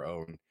had their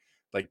own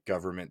like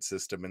government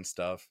system and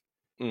stuff.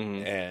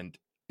 And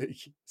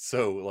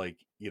so like,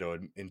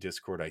 in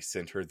Discord, I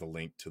sent her the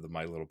link to the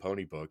My Little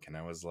Pony book. And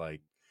I was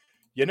like,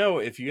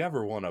 if you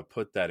ever want to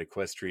put that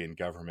equestrian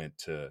government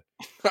to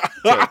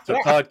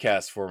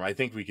podcast form, I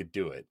think we could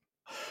do it.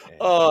 And,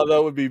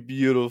 that would be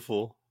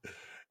beautiful.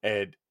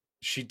 And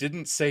she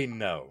didn't say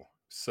no.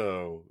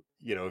 So,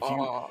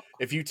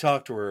 if you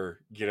talk to her,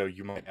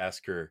 you might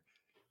ask her,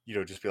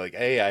 just be like,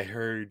 hey, I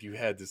heard you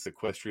had this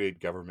equestrian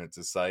government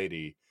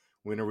society.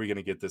 When are we going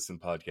to get this in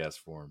podcast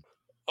form?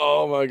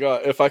 Oh my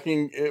God. If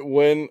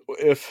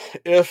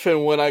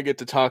and when I get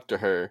to talk to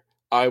her,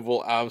 I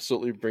will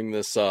absolutely bring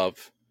this up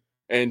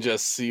and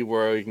just see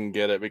where we can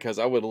get it, because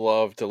I would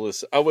love to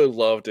listen. I would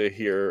love to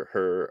hear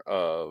her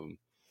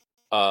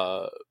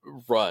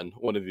run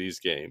one of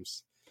these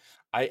games.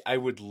 I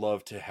would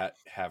love to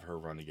have her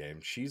run a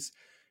game. She's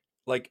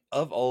like,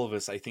 of all of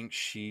us, I think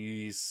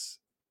she's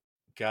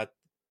got,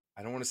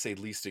 I don't want to say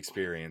least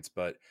experience,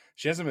 but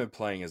she hasn't been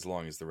playing as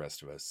long as the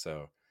rest of us.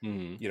 So,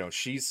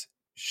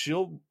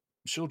 she'll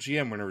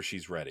GM whenever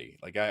she's ready.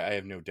 Like I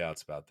have no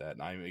doubts about that.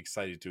 And I'm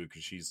excited to it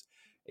because she's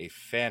a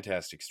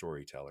fantastic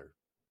storyteller.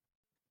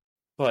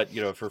 But,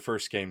 if her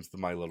first game's the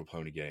My Little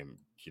Pony game,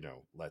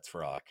 let's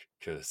rock,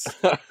 because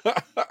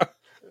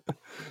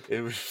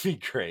it would be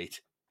great.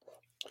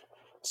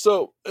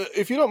 So,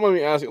 if you don't mind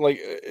me asking,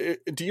 like,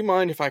 do you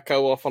mind if I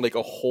go off on like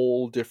a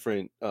whole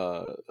different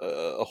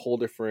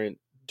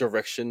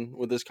direction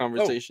with this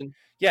conversation? Oh,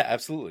 yeah,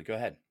 absolutely. Go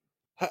ahead.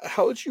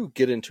 How did you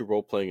get into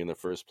role playing in the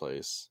first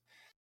place?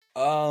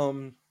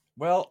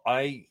 Well,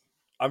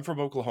 I'm from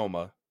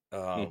Oklahoma,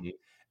 Hmm.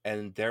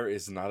 and there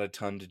is not a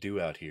ton to do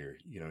out here.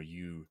 You know,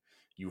 you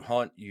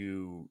hunt,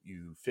 you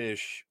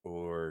fish,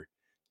 or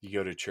you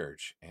go to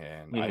church.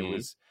 And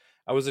Hmm.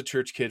 I was a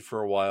church kid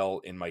for a while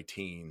in my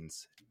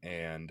teens,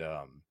 and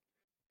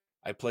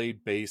I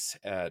played bass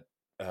at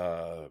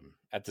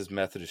this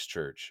Methodist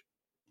church,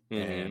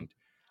 Hmm. and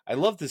I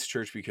love this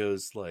church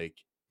because, like,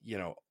 you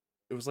know,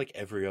 it was like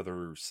every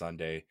other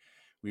Sunday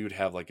we would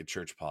have like a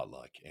church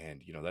potluck,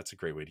 and that's a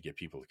great way to get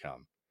people to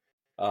come.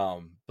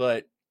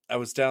 But I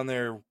was down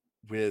there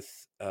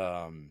with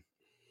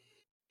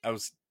I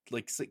was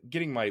like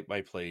getting my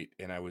plate,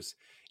 and I was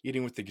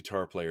eating with the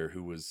guitar player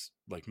who was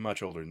like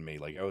much older than me.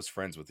 Like, I was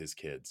friends with his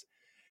kids,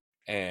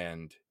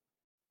 and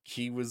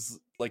he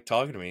was like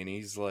talking to me, and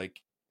he's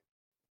like,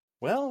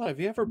 "Well, have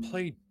you ever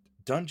played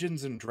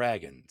Dungeons and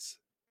Dragons?"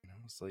 And I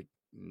was like,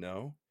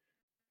 "No."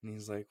 And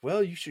he's like,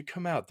 "Well, you should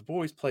come out. The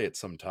boys play it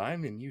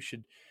sometime, and you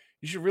should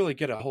really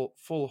get a whole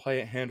full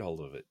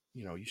handhold of it.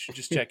 You should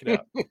just check it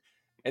out."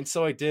 And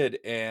so I did,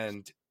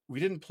 and we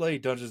didn't play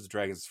Dungeons and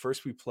Dragons.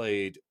 First, we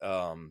played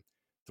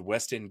the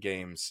West End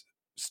Games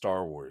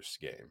Star Wars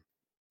game,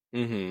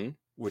 Hmm.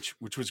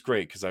 which was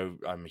great because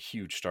I'm a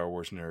huge Star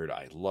Wars nerd.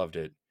 I loved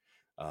it.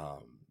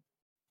 Um,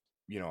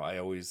 I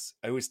always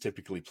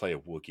typically play a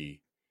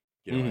Wookiee,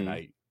 and Hmm.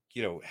 I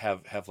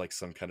have like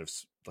some kind of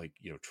like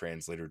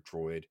translator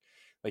droid.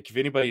 Like, if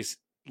anybody's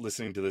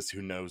listening to this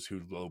who knows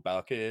who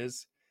Lobaka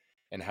is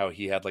and how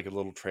he had like a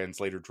little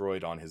translator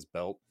droid on his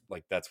belt,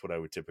 like that's what I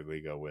would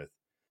typically go with.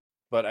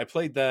 But I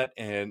played that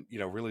and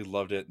really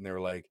loved it, and they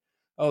were like,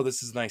 "Oh,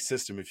 this is a nice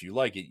system. If you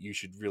like it, you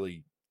should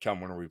really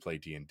come whenever we play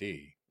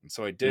D&D." And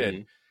so I did,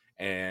 Hmm.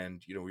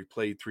 and we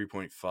played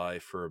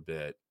 3.5 for a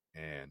bit,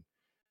 and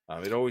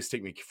it always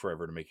takes me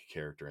forever to make a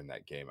character in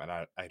that game, and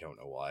I don't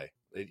know why.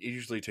 It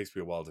usually takes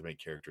me a while to make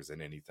characters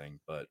in anything,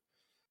 but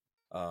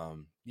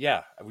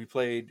yeah, we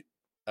played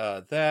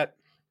that,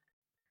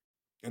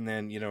 and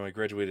then I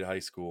graduated high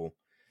school,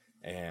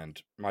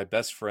 and my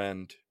best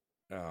friend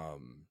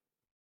um,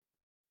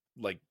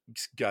 like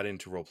got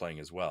into role playing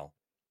as well,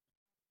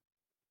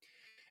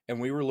 and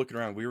we were looking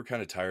around. We were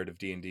kind of tired of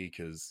D&D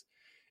because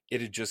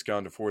it had just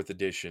gone to fourth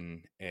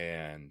edition,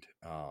 and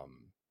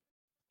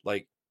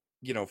like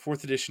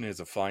fourth edition is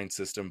a fine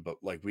system, but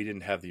like we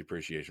didn't have the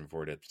appreciation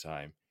for it at the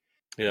time.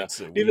 Yeah, And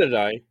so neither did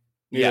I.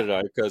 Neither yeah, did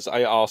I, because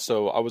I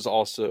was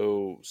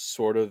also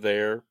sort of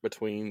there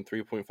between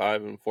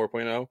 3.5 and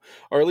 4.0,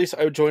 or at least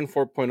I joined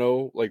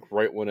 4.0 like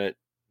right when it.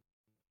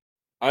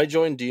 I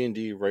joined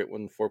D&D right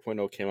when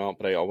 4.0 came out,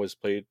 but I always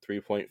played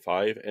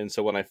 3.5, and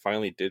so when I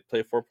finally did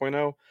play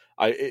 4.0,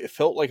 it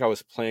felt like I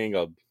was playing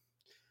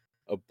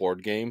a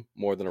board game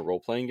more than a role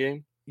playing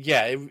game.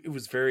 yeah, it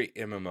was very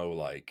MMO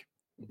like,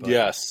 but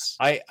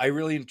Yes.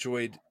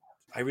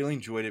 I really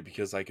enjoyed it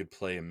because I could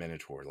play a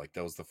Minotaur. Like,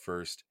 that was the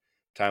first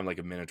time like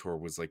a Minotaur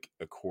was like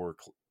a core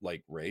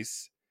like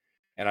race,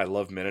 and I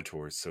love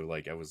Minotaurs, so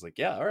like I was like,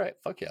 yeah, all right,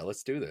 fuck yeah,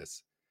 let's do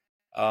this.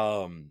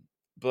 Um,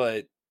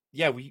 but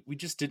yeah, we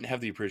just didn't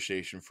have the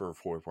appreciation for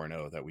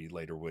 4.0 that we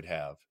later would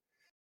have.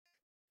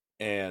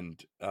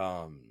 And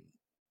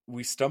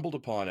we stumbled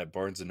upon at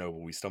Barnes and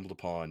Noble, we stumbled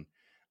upon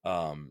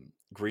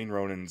Green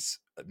Ronin's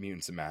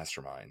Mutants and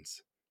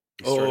Masterminds.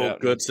 We started Oh,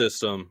 out in good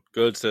system.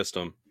 Good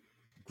system.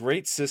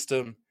 great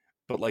system,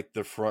 but like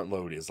the front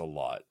load is a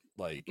lot.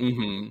 Like,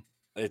 Mhm.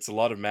 it's a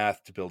lot of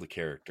math to build a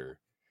character.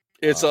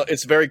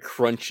 It's very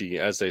crunchy,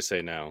 as they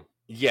say now.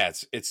 Yeah,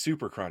 it's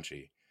super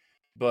crunchy,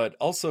 but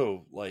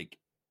also like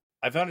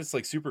I found it's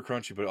like super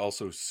crunchy, but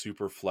also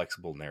super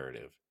flexible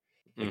narrative.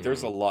 Like,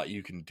 there's a Mhm. lot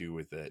you can do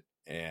with it,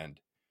 and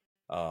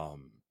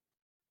um,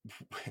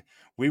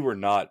 we were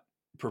not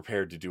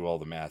prepared to do all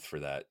the math for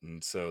that,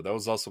 and so that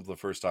was also the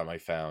first time I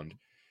found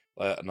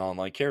an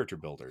online character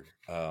builder.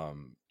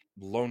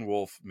 Lone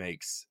Wolf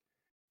makes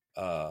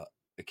uh,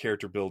 a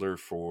character builder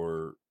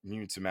for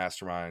Mutants and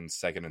Masterminds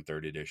second and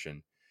third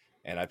edition,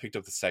 and I picked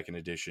up the second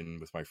edition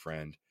with my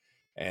friend,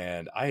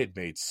 and I had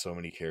made so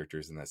many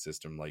characters in that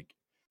system. Like,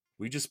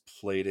 we just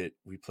played it.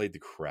 We played the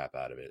crap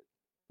out of it.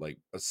 Like,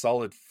 a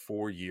solid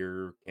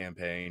 4-year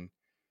campaign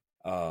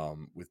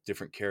with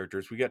different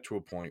characters. We got to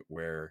a point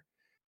where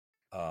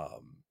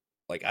um,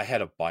 like I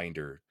had a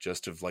binder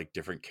just of like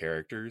different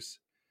characters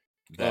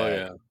Oh that,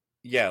 yeah.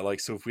 yeah, like,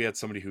 so if we had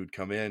somebody who'd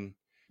come in,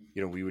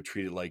 we would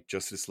treat it like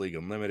Justice League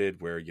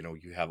Unlimited, where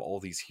you have all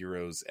these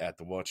heroes at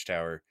the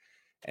Watchtower,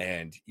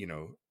 and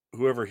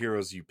whoever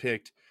heroes you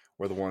picked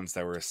were the ones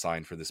that were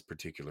assigned for this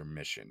particular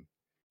mission.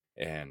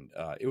 And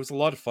it was a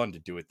lot of fun to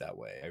do it that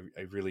way.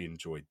 I really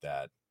enjoyed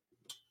that.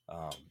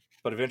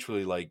 But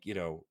eventually, like,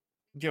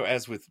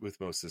 as with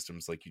most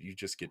systems, like, you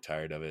just get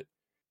tired of it.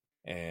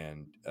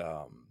 And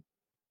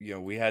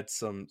we had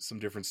some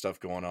different stuff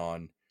going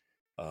on.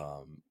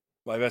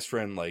 My best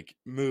friend like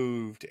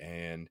moved,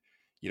 and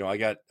I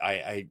got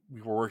I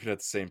we were working at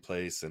the same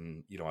place,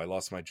 and I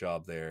lost my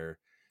job there,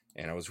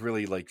 and I was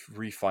really like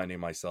refining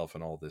myself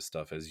and all this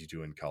stuff as you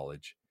do in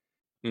college.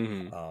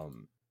 Mhm.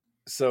 um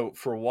so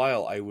for a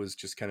while I was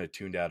just kind of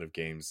tuned out of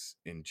games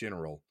in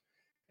general,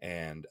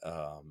 and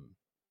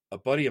a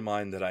buddy of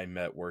mine that I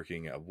met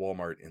working at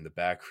Walmart in the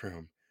back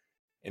room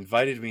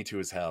invited me to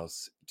his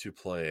house to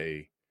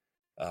play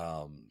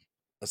a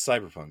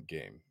cyberpunk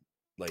game.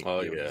 Like, Oh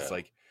he's yeah.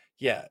 like,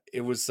 yeah,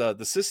 it was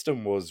the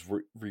system was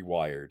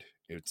rewired.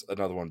 It's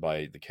another one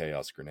by the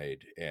Chaos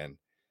Grenade, and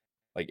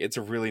like it's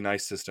a really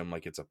nice system.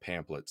 Like it's a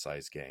pamphlet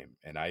size game,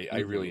 and I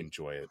really Hmm.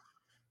 enjoy it.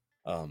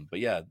 But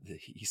yeah,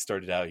 he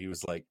started out. He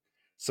was like,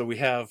 so we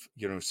have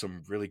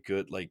some really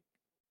good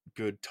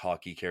good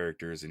talky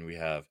characters, and we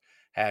have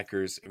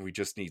hackers, and we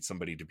just need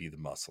somebody to be the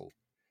muscle.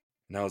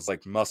 And I was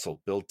like,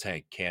 muscle, build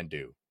tank, can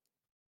do.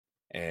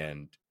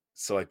 And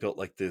so I built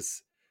like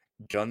this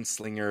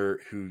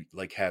gunslinger who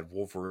like had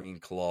Wolverine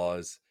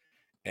claws,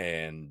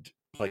 and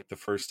like the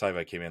first time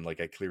I came in,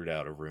 like I cleared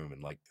out a room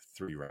in like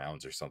 3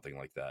 rounds or something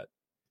like that.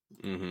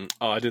 Hmm.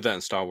 Oh, I did that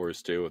in Star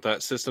Wars too.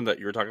 That system that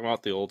you were talking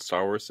about, the old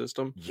Star Wars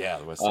system. Yeah,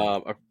 the West End.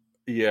 Um, uh,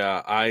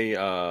 yeah,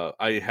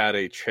 I had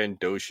a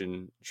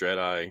Trandoshan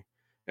Jedi,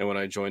 and when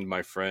I joined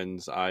my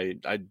friends, I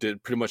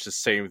did pretty much the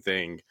same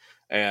thing.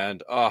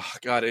 And oh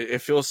god,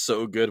 it feels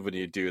so good when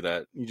you do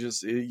that.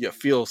 You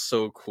feel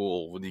so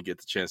cool when you get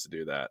the chance to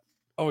do that.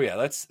 Oh yeah,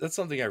 that's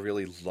something I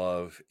really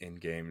love in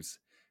games,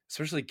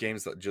 especially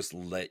games that just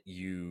let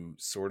you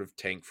sort of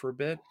tank for a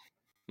bit.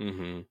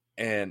 Hmm.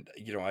 And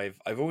I've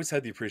always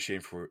had the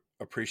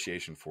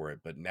appreciation for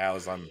it, but now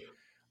as I'm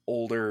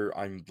older,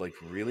 I'm like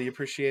really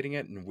appreciating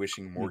it and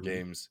wishing more Hmm.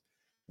 games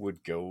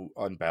would go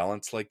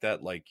unbalanced like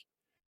that. Like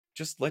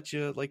just let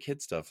you like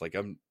hit stuff. I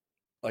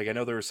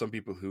know there are some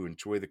people who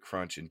enjoy the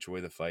crunch,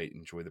 enjoy the fight,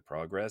 enjoy the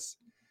progress,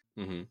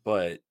 Hmm.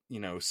 but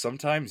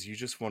sometimes you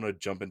just want to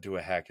jump into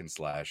a hack and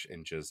slash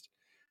and just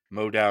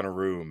mow down a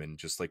room and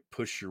just like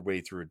push your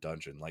way through a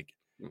dungeon. Like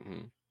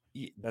Hmm.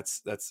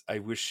 that's I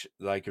wish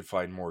that I could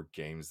find more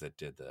games that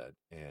did that.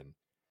 And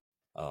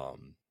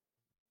um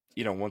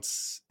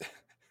once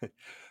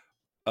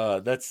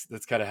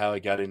that's kind of how I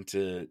got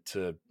into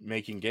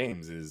making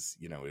games. Is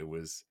it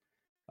was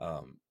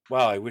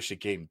wow, I wish a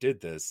game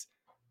did this.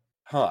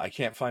 I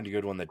can't find a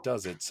good one that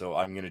does it, so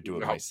I'm gonna do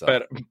it Oh,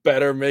 myself.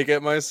 better make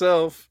it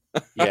myself.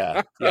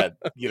 Yeah, yeah,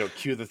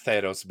 cue the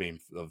Thanos meme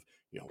of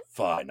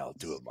fine, I'll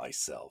do it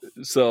myself.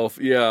 Self,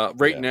 yeah.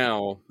 Right Yeah.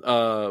 now,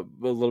 a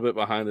little bit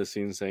behind the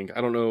scenes thing.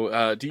 I don't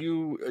know. Do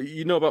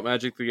you know about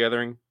Magic the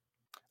Gathering?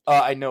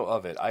 I know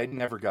of it. I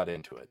never got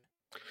into it.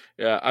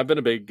 Yeah, I've been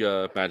a big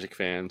Magic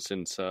fan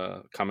since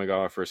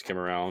Kamigawa first came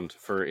around.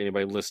 For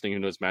anybody listening who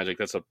knows Magic,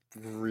 that's a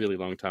really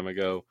long time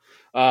ago.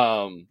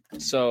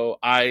 So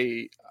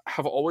I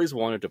have always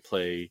wanted to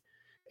play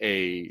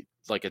a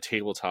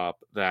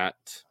tabletop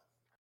that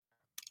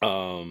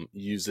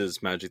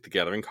uses Magic the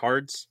Gathering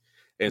cards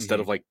instead Hmm.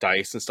 of like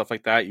dice and stuff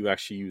like that. You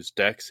actually use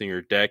decks, and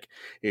your deck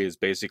is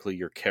basically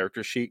your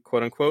character sheet,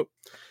 quote unquote.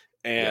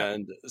 Yeah.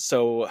 And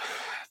so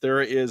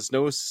there is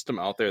no system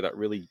out there that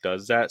really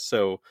does that.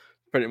 So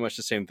pretty much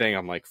the same thing.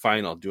 I'm like,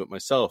 fine, I'll do it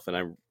myself. And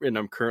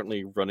I'm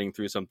currently running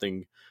through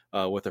something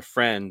with a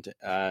friend,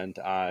 and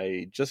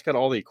I just got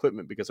all the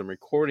equipment because I'm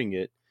recording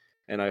it,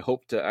 and I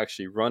hope to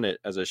actually run it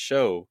as a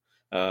show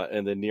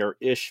in the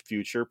near-ish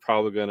future.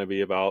 Probably going to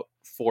be about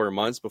 4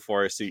 months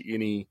before I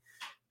see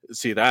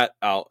that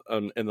out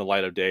in the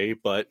light of day.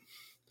 But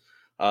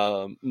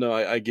no,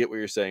 I get what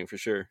you're saying for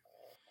sure.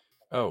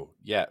 Oh,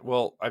 yeah.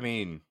 Well, I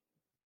mean,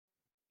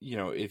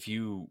 if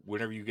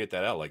whenever you get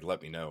that out, like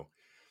let me know.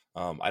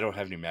 I don't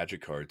have any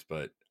magic cards,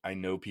 but I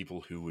know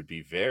people who would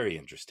be very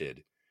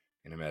interested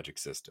in a magic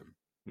system.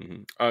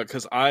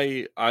 Because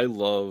I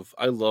love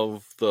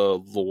the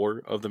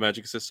lore of the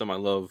Magic system. I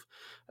love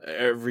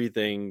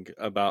everything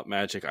about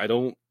Magic. I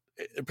don't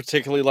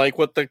particularly like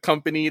what the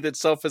company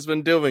itself has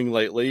been doing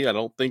lately. I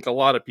don't think a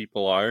lot of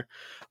people are.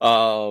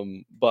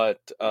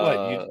 But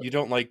What, you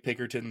don't like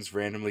Pinkertons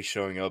randomly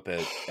showing up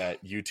at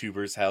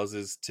YouTubers'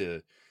 houses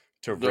to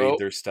raid nope,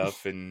 their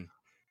stuff and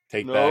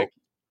take back? nope.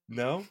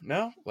 No,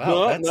 no. Wow,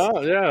 No, that's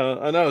no, yeah,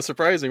 I know.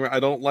 Surprising, right? I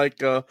don't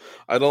like it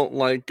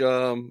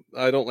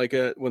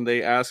when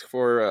they ask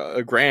for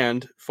a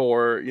grand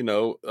for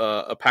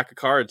a pack of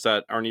cards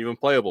that aren't even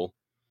playable.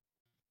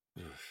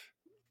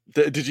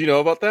 Did you know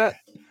about that?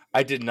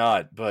 I did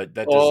not, but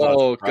that does not Oh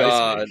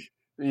surprise me. God.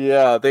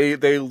 Yeah, they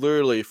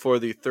literally for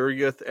the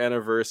 30th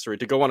anniversary,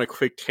 to go on a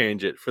quick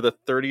tangent, for the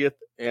 30th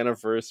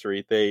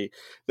anniversary, they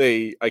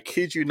I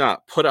kid you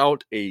not, put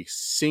out a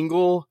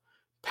single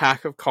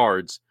pack of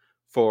cards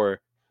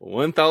for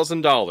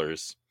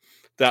 $1,000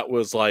 that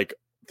was like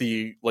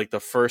the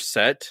first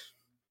set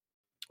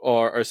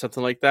or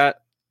something like that.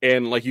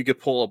 And like you could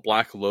pull a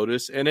Black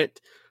Lotus in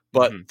it,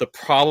 but Hmm. the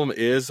problem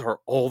is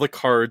all the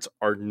cards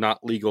are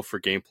not legal for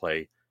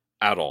gameplay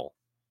at all.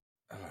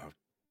 Oh,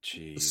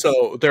 jeez.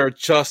 So they're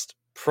just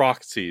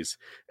proxies,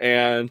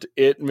 and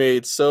it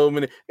made so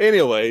many.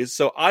 Anyways,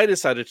 so I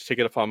decided to take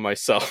it upon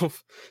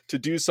myself to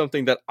do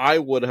something that I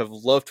would have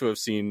loved to have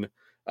seen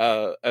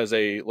as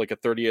a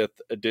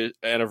 30th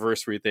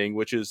anniversary thing,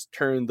 which is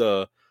turn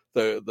the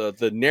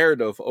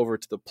narrative over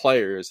to the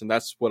players, and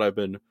that's what I've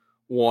been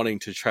wanting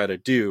to try to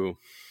do.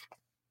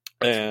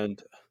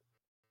 And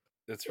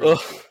That's really ugh,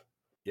 cool.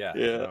 Yeah,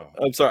 yeah, no.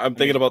 I'm sorry. I'm I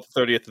thinking mean, about the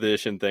 30th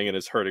edition thing, and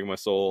it's hurting my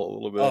soul a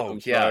little bit. oh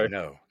I'm yeah, sorry.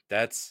 no.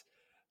 That's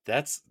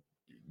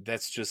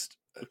just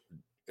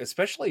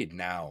especially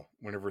now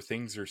whenever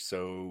things are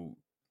so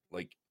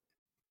like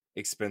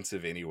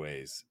expensive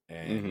anyways,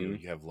 and Mm-hmm.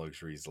 you have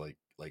luxuries like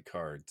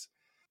cards.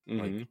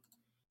 Like, Mm-hmm.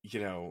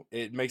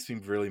 it makes me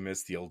really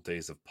miss the old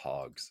days of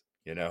Pogs,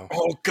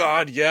 Oh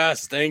God,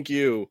 yes, thank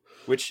you.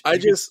 which I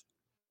just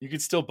you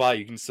could still buy.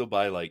 You can still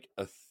buy like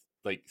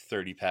like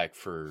 30 pack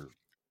for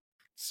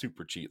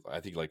super cheap.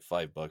 I think like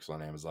 $5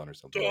 on Amazon or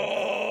something like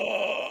that.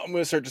 I'm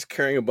gonna start just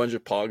carrying a bunch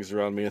of Pogs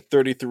around me. A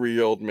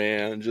 33-year-old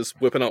man just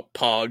whipping out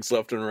Pogs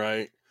left and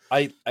right.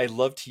 I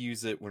love to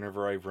use it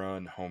whenever I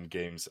run home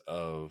games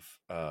of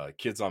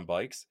kids on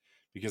bikes,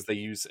 because they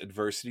use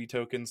adversity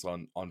tokens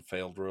on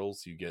failed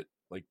rolls. You get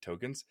like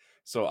tokens,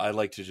 so I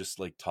like to just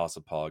like toss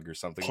a Pog or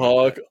something like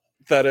Pog, that.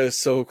 that is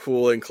so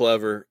cool and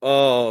clever.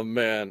 Oh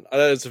man,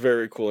 that is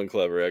very cool and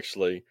clever,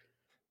 actually.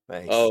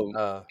 Thanks. Um,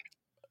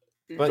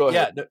 But Go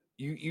ahead. yeah,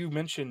 you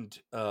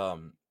mentioned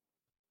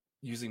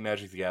using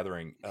Magic the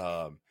Gathering.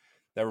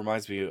 That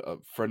reminds me of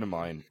a friend of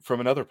mine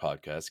from another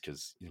podcast,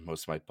 because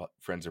most of my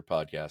friends are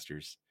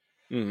podcasters.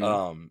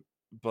 Mm-hmm.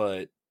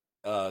 But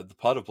the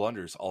Pot of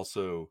Blunders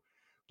also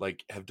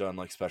like have done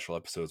like special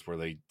episodes where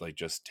they like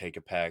just take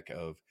a pack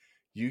of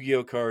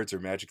Yu-Gi-Oh cards or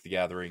Magic the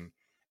Gathering,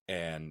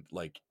 and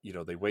like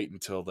they wait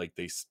until like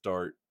they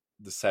start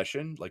the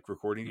session, like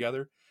recording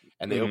together,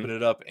 and they Mm-hmm. open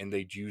it up and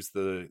they use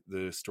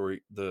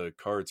the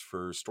cards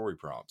for story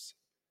prompts.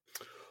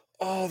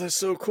 Oh, that's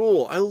so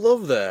cool. I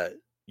love that.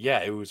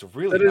 Yeah, it was a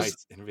really That is,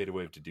 nice, innovative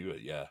way to do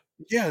it. Yeah.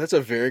 yeah, that's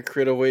a very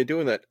creative way of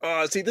doing that.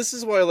 See, this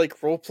is why I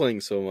like role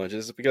playing so much.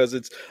 Is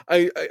because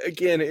I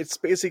again, it's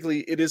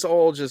basically it is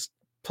all just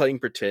playing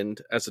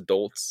pretend as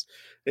adults.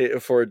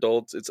 For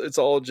adults, it's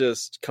all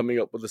just coming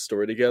up with a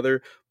story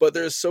together. But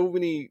there's so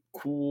many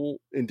cool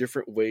and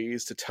different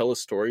ways to tell a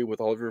story with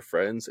all of your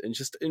friends and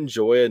just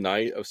enjoy a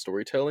night of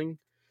storytelling.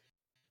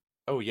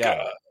 Oh yeah,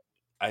 God.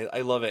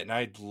 I love it, and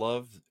I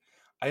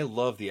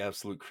love the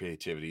absolute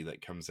creativity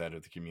that comes out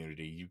of the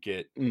community. You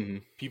get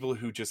Mm-hmm. people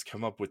who just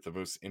come up with the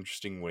most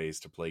interesting ways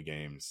to play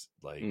games.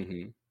 Like,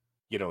 Mm-hmm.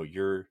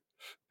 you're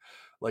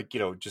like,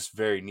 just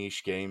very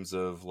niche games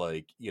of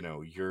like,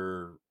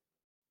 you're,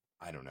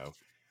 I don't know,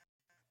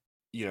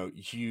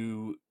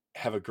 you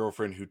have a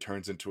girlfriend who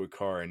turns into a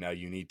car, and now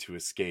you need to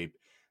escape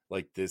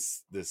like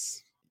this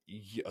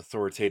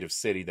authoritative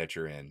city that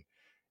you're in.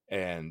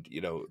 And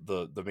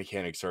the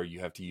mechanics are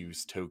you have to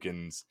use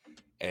tokens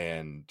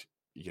and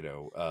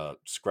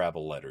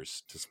Scrabble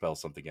letters to spell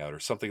something out, or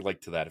something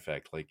like to that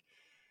effect. Like,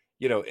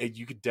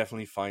 you could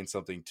definitely find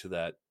something to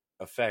that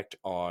effect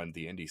on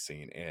the indie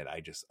scene, and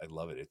I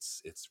love it.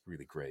 It's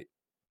really great.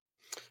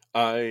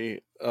 I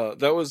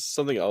that was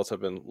something else I've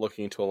been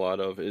looking into a lot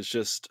of is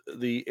just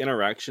the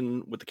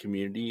interaction with the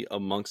community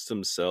amongst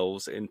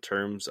themselves in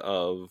terms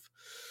of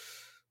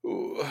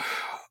ooh,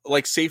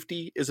 like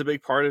safety is a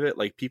big part of it.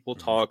 Like people Mhm.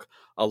 talk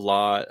a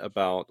lot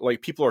about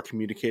like people are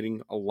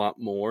communicating a lot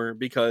more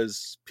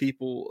because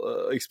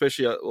people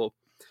especially well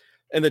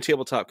in the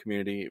tabletop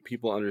community,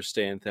 people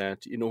understand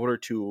that in order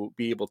to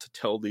be able to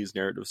tell these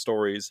narrative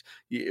stories,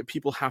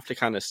 people have to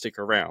kind of stick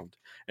around.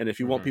 And if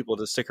you want Mhm. people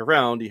to stick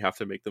around, you have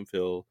to make them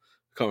feel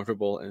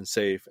comfortable and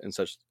safe and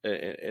such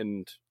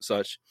and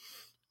such,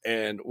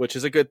 and which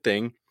is a good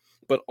thing.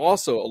 But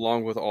also,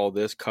 along with all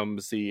this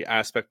comes the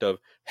aspect of,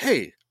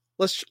 hey,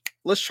 let's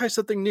let's try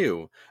something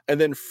new.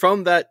 And then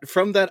from that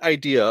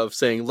idea of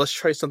saying let's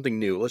try something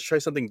new, let's try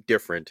something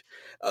different,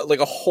 like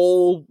a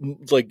whole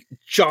like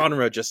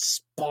genre just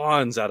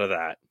spawns out of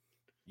that.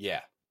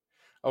 Yeah.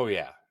 Oh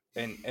yeah.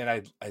 And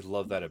I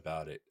love that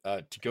about it.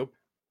 To go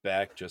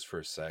back just for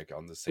a sec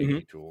on the Hmm.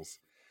 safety tools.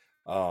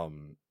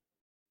 Um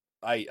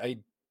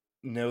I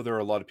know there are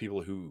a lot of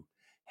people who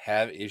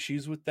have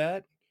issues with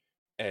that.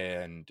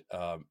 And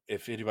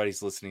if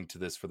anybody's listening to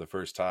this for the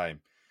first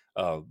time,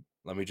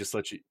 let me just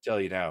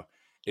tell you now,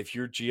 if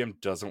your GM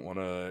doesn't want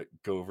to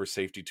go over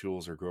safety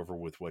tools or go over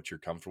with what you're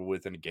comfortable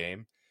with in a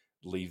game,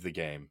 leave the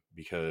game.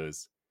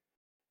 Because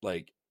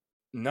like,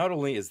 not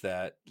only is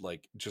that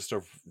like just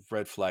a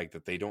red flag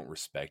that they don't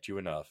respect you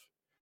enough,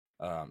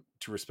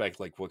 to respect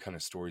like what kind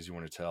of stories you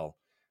want to tell.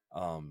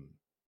 um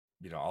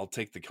I'll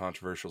take the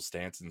controversial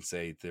stance and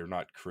say they're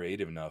not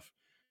creative enough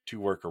to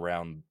work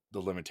around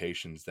the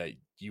limitations that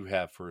you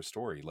have for a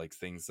story, like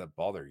things that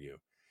bother you.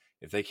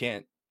 If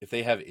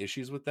they have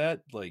issues with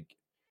that, like,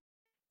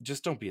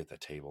 just don't be at the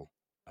table.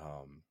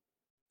 um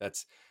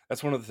that's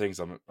that's one of the things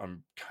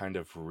I'm kind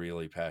of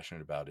really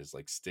passionate about, is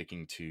like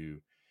sticking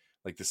to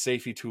like the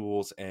safety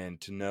tools, and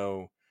to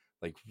know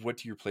like what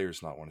do your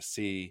players not want to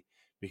see.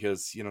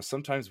 Because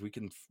sometimes we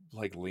can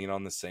like lean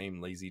on the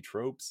same lazy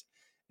tropes,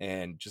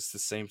 and just the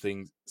same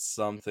things,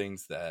 some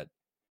things that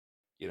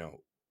you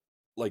know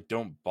like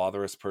don't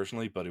bother us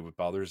personally, but it would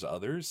bothers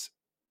others.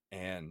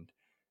 And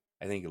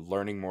I think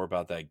learning more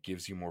about that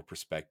gives you more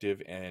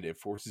perspective, and it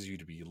forces you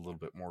to be a little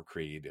bit more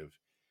creative.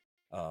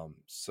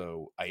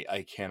 So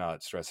I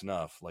cannot stress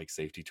enough, like,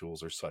 safety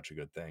tools are such a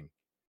good thing.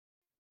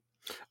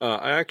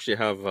 I actually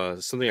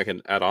have something I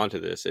can add on to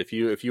this. If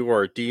you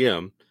are a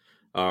DM,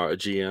 a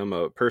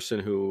GM, a person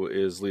who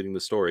is leading the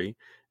story,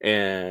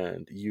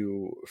 and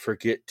you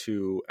forget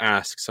to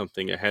ask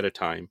something ahead of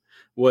time,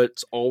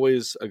 what's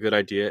always a good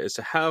idea is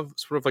to have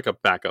sort of like a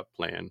backup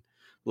plan,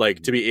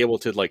 like to be able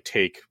to like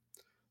take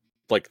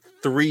like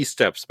 3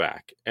 steps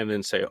back and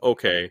then say,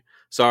 okay,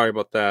 sorry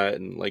about that,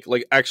 and like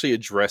actually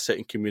address it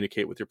and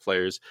communicate with your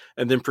players,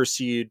 and then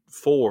proceed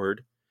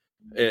forward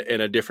in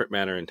a different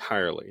manner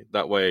entirely.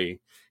 That way,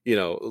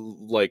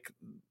 like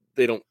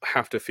they don't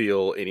have to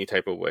feel any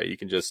type of way. You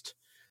can just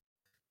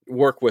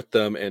work with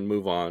them and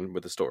move on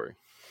with the story.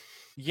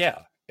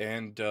 Yeah,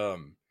 and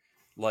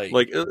like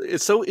Like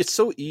it's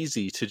so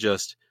easy to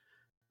just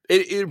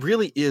it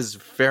really is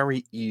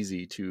very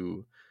easy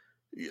to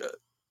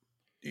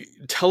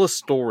tell a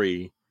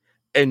story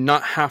and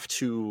not have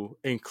to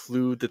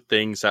include the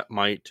things that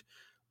might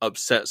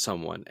upset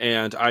someone.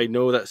 And I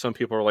know that some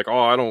people are like,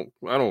 "Oh, I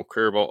don't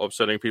care about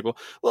upsetting people."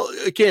 Well,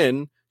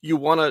 again, you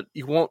want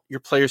your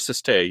players to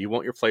stay. You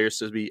want your players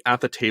to be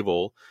at the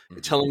table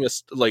telling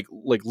us like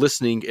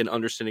listening and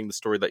understanding the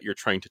story that you're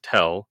trying to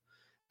tell.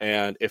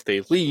 And if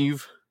they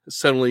leave,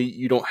 suddenly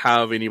you don't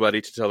have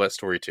anybody to tell that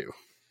story to.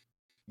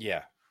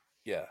 yeah,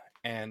 yeah,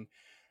 and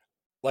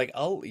like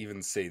I'll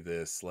even say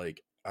this,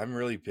 like I'm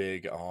really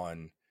big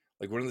on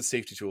like one of the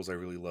safety tools I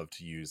really love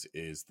to use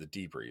is the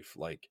debrief.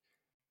 Like,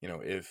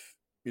 if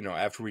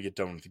after we get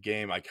done with the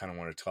game, I kind of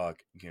want to talk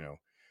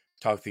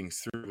things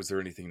through. Was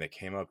there anything that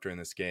came up during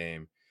this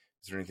game?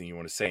 Is there anything you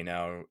want to say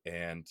now?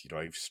 And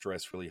I've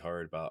stressed really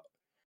hard about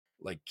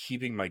like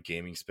keeping my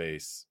gaming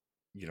space,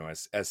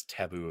 as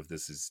taboo of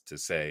this is to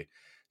say,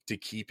 to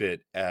keep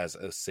it as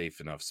a safe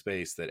enough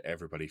space that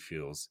everybody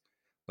feels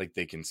like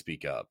they can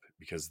speak up,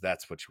 because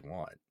that's what you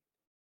want.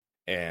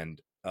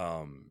 And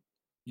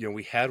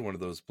we had one of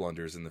those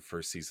blunders in the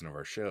first season of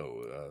our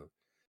show.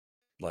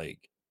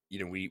 Like,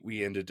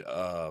 we ended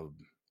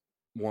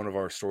one of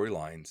our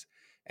storylines,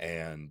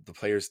 and the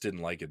players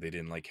didn't like it. They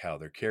didn't like how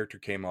their character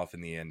came off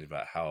in the end,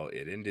 about how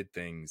it ended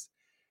things.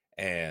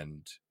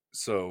 And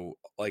so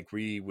like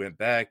we went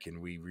back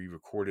and we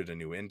re-recorded a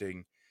new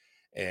ending,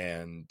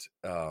 and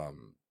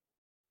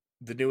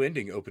the new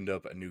ending opened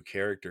up a new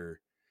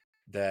character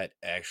that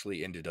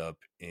actually ended up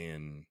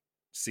in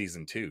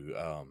season 2.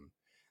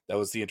 That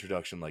was the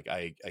introduction. Like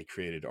I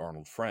created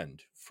Arnold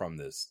Friend from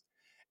this,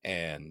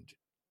 and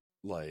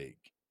like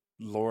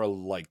Laura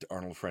liked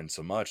Arnold Friend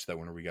so much that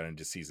when we got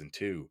into season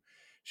 2,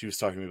 she was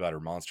talking to me about her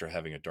monster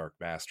having a dark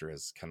master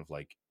as kind of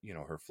like,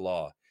 her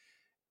flaw.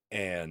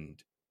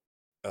 And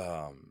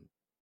um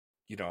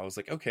I was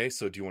like, okay,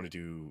 so do you want to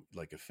do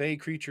like a fae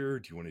creature?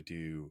 Do you want to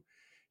do,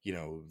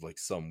 like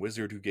some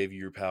wizard who gave you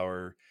your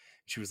power?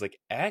 She was like,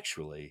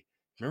 actually,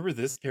 remember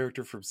this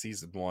character from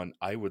season 1?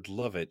 I would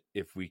love it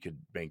if we could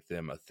make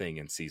them a thing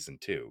in season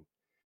 2.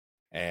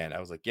 And I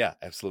was like, yeah,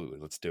 absolutely,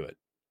 let's do it.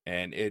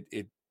 And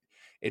it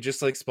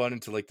just like spun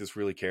into like this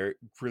really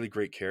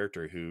great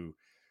character who,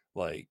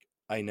 like,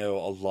 I know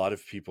a lot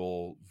of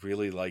people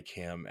really like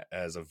him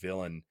as a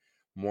villain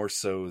more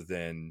so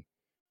than,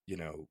 you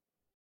know,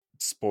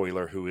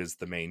 spoiler, who is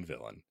the main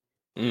villain.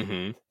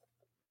 Mm-hmm.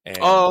 And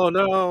Oh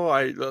no!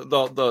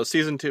 The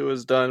season 2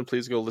 is done.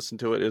 Please go listen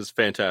to it. It is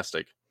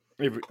fantastic.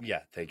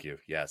 yeah, thank you.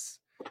 Yes,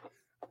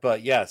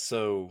 but yeah,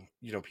 so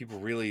people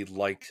really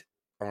liked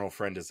Arnold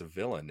Friend as a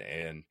villain,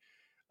 and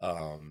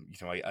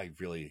I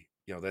really,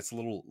 that's a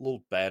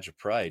little badge of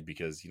pride,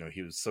 because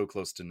he was so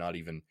close to not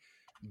even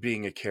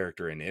being a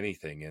character in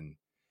anything, and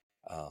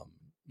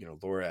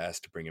Laura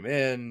asked to bring him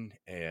in,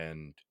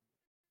 and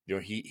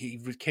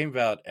he came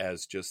about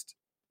as just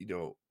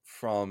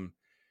from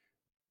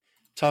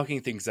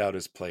talking things out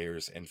as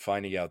players and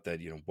finding out that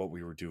what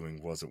we were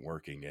doing wasn't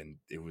working, and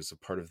it was a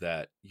part of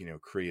that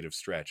creative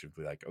stretch of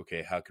like,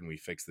 okay, how can we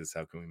fix this,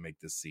 how can we make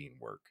this scene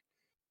work?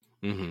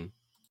 Mm-hmm.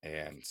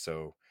 And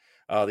so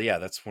yeah,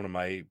 that's one of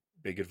my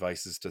big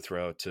advices to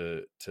throw out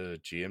to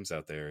GMs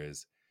out there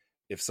is,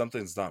 if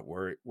something's not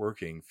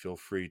working, feel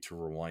free to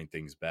rewind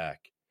things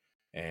back.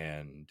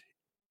 And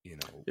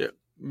Yeah.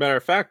 Matter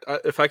of fact,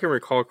 if I can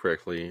recall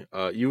correctly,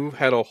 you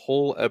had a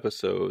whole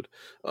episode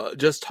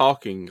just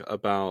talking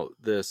about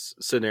this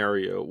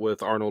scenario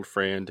with Arnold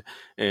Friend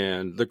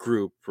and the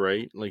group,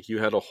 right? Like you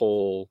had a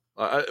whole.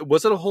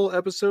 Was it a whole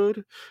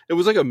episode? It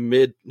was like a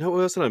mid. No, it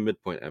wasn't a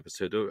midpoint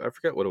episode. I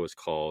forget what it was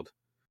called.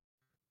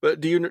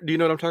 But do you know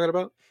what I'm talking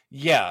about?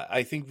 yeah,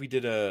 I think we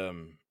did a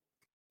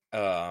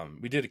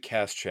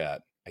cast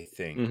chat, I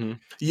think, Mm-hmm. where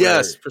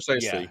Yes,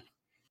 precisely.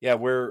 yeah,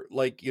 where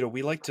like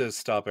we like to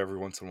stop every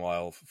once in a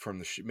while from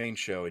the main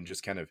show and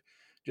just kind of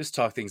just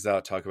talk things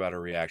out, talk about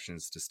our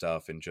reactions to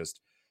stuff, and just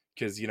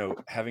because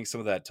having some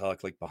of that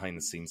talk, like behind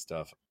the scenes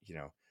stuff,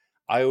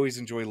 I always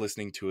enjoy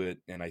listening to it,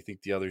 and I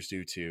think the others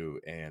do too.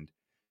 And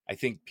I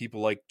think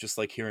people just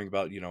like hearing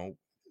about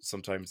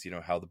sometimes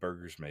how the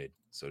burger's made,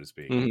 so to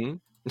speak. Mm-hmm.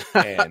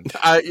 And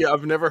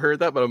I've never heard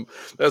that, but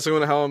that's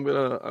how I'm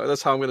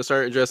gonna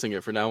start addressing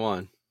it from now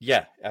on.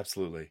 yeah,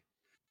 absolutely.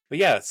 But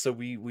yeah, so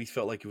we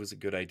felt like it was a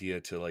good idea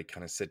to like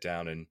kind of sit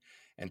down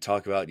and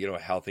talk about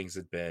how things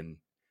had been,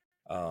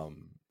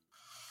 Um,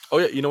 Oh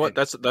yeah, you know what?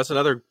 and That's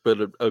another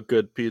bit of a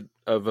good piece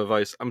of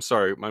advice. I'm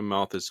sorry, my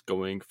mouth is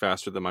going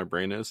faster than my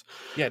brain is.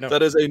 yeah, no,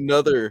 That is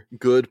another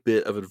good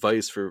bit of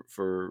advice for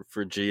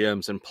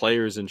GMs and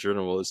players in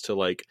general is to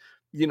like,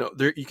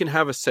 there you can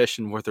have a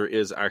session where there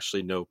is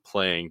actually no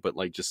playing, but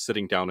like just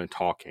sitting down and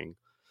talking.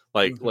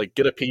 mhm. Like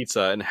get a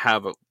pizza and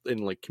and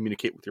like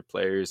communicate with your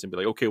players and be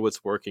like, okay,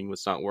 what's working,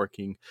 what's not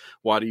working,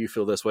 why do you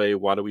feel this way,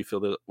 why do we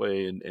feel that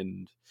way,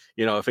 and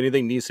if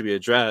anything needs to be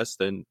addressed,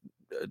 then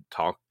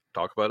talk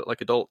about it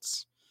like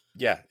adults.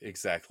 Yeah,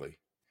 exactly.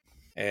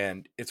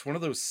 And it's one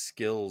of those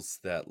skills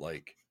that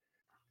like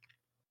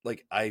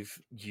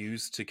I've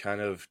used to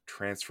kind of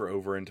transfer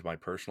over into my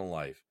personal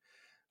life.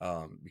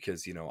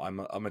 Because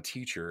I'm a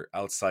teacher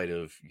outside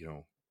of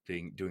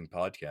being doing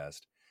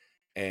podcast,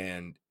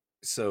 and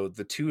so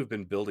the two have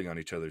been building on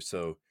each other.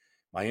 So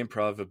my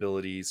improv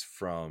abilities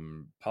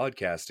from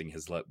podcasting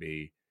has let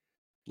me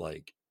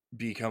like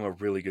become a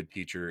really good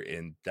teacher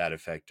in that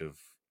effect of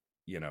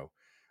you know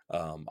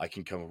I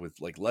can come up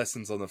with like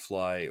lessons on the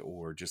fly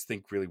or just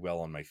think really well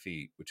on my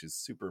feet, which is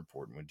super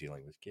important when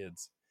dealing with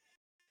kids.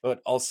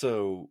 But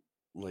also,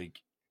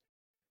 like,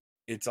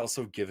 it's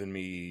also given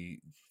me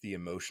the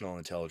emotional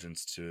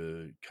intelligence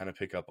to kind of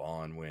pick up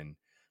on when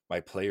my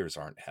players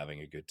aren't having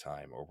a good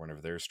time or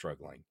whenever they're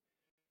struggling.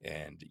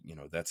 And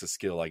that's a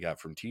skill I got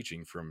from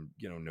teaching, from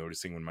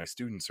noticing when my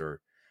students are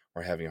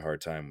having a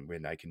hard time,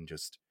 when I can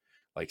just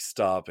like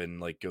stop and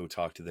like go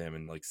talk to them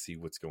and like see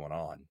what's going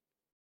on.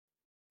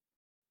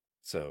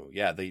 So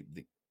yeah,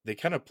 they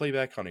kind of play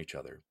back on each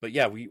other. But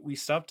yeah, we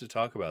stopped to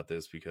talk about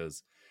this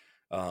because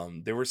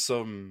there were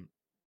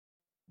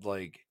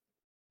like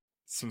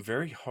some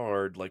very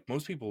hard, like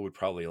most people would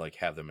probably like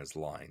have them as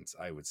lines,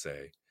 I would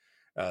say,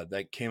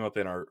 that came up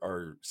in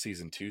our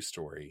season 2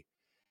 story.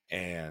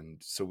 And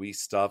so we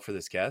stopped for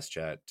this cast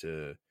chat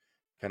to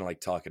kind of like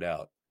talk it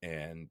out.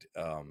 And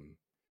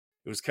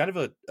it was kind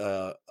of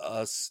a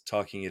us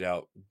talking it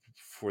out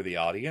for the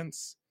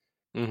audience.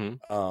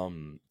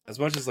 Mm-hmm. As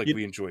much as like You,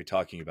 we enjoy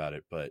talking about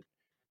it, but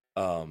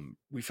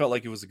we felt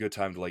like it was a good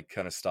time to like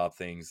kind of stop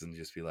things and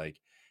just be like,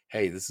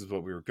 hey, this is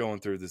what we were going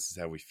through, this is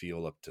how we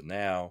feel up to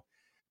now.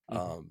 mhm.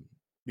 um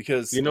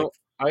because You like, know,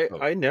 I oh,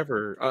 I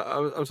never.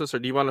 I'm so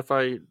sorry. Do you mind if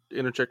I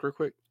interject real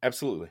quick?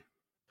 absolutely.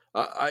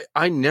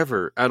 I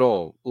never at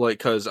all, like,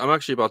 because I'm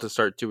actually about to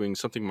start doing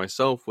something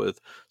myself with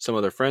some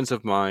other friends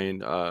of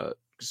mine,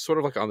 sort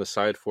of like on the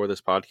side for this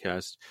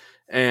podcast,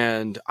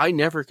 and I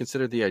never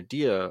considered the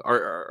idea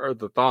or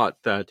the thought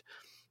that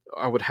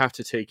I would have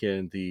to take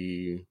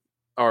in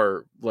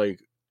our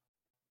like,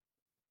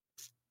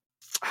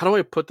 how do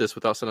I put this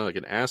without sounding like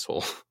an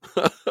asshole?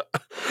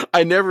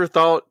 I never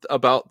thought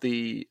about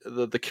the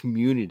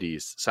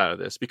communities side of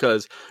this,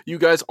 because you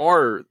guys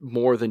are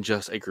more than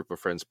just a group of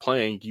friends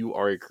playing. You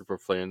are a group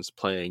of friends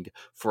playing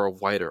for a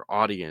wider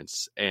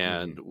audience. Hmm.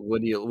 And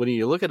when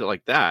you look at it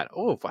like that,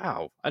 oh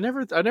wow, I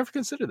never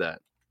considered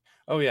that.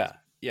 Oh yeah,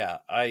 yeah.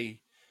 I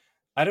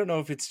don't know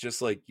if it's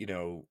just like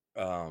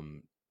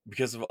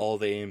because of all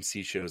the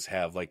AMC shows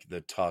have like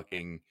the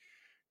talking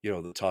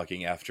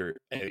after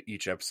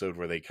each episode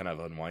where they kind of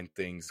unwind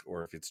things,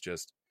 or if it's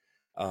just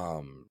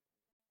um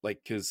like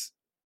because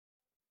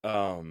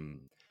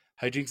um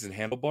hijinks and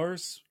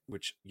handlebars,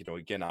 which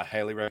again I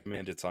highly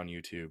recommend, it's on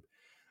YouTube.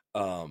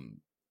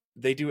 um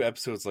they do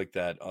episodes like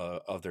that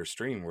of their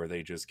stream where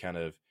they just kind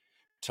of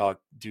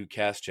do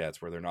cast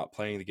chats where they're not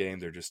playing the game,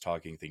 they're just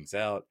talking things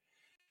out.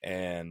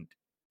 And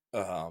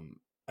um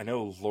I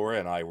know Laura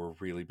and I were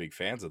really big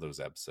fans of those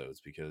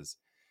episodes because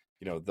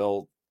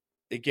they'll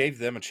it gave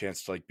them a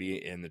chance to like be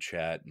in the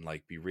chat and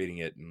like be reading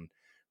it and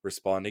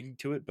responding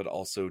to it, but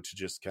also to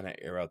just kind of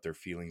air out their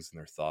feelings and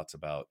their thoughts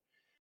about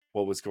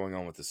what was going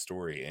on with the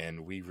story.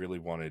 And we really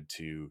wanted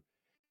to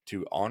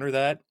honor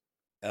that,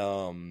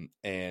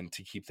 and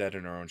to keep that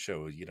in our own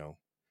show.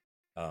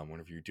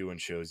 Whenever you're doing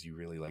shows, you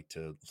really like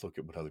to look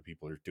at what other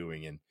people are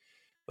doing and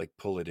like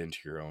pull it into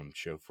your own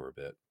show for a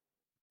bit.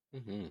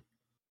 Mm-hmm.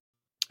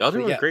 Y'all But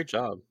doing a yeah, great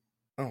job.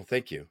 oh,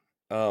 thank you.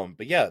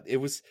 But yeah, it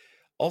was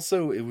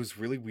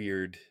really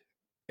weird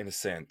in a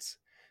sense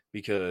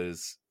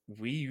because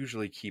we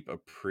usually keep a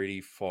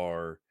pretty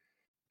far,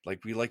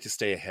 like we like to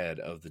stay ahead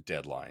of the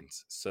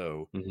deadlines.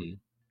 So, Mm-hmm.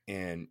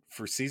 and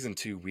for season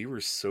 2, we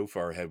were so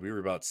far ahead. We were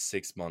about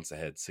 6 months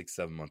ahead, 6,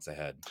 7 months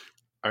ahead.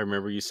 I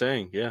remember you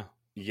saying, yeah.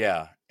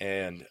 Yeah,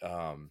 and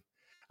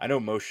I know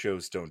most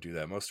shows don't do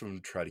that. Most of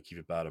them try to keep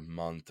it about a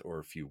month or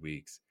a few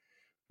weeks.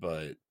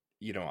 But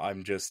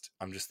I'm just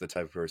the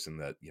type of person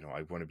that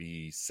I want to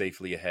be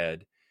safely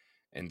ahead,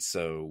 and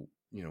so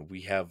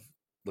we have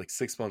like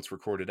 6 months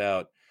recorded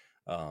out.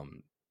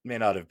 Um, may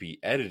not have be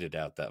edited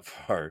out that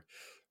far,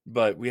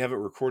 but we have it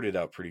recorded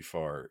out pretty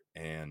far.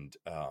 And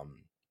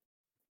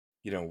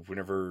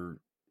whenever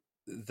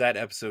that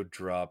episode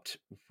dropped,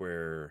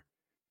 where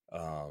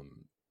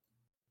um,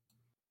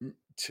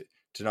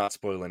 to not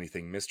spoil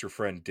anything, Mr.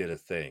 Friend did a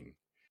thing,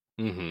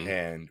 Mm-hmm.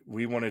 and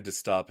we wanted to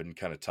stop and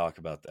kind of talk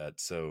about that.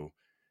 So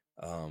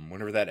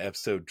whenever that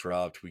episode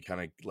dropped, we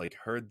kind of like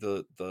heard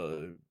the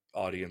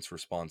audience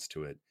response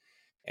to it,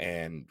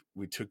 And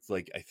we took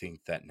like, I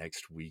think that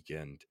next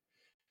weekend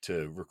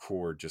to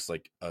record just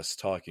like us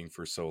talking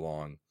for so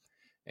long.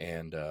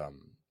 And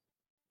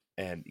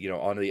you know,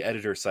 on the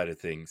editor side of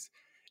things,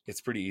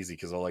 it's pretty easy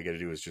because all I got to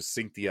do is just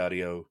sync the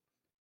audio,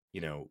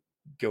 you know,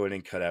 go in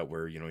and cut out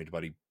where, you know,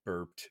 anybody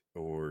burped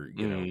or,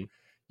 you know, Mhm.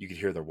 you could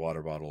hear their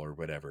water bottle or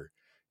whatever.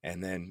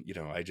 And then, you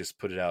know, I just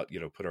put it out, you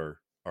know, put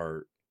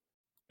our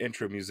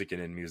intro music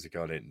and end music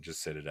on it and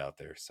just set it out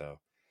there. So,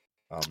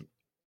 um,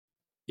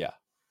 yeah.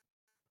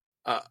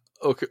 Uh,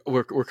 okay,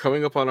 we're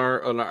coming up on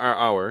our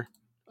hour,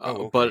 Oh,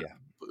 okay. but Yeah.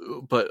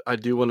 I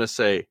do want to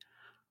say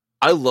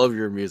I love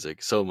your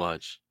music so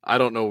much. I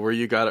don't know where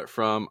you got it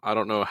from. I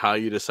don't know how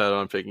you decided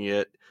on picking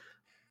it.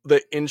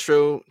 The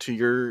intro and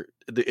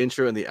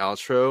the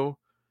outro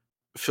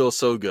feel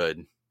so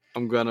good.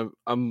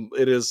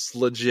 It is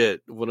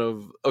legit one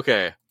of,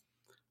 okay,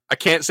 I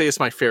can't say it's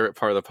my favorite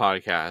part of the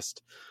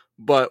podcast,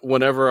 but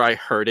whenever I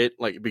heard it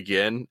like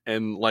begin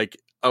and like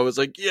I was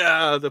like,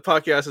 yeah, the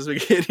podcast is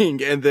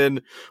beginning, and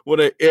then when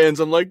it ends,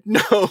 I'm like, no,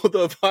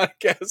 the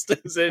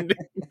podcast is ending.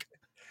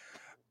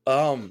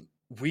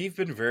 We've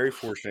been very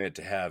fortunate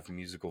to have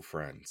musical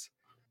friends.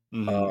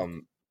 Mm-hmm.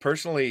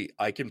 Personally,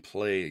 I can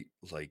play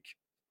like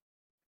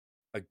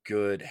a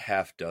good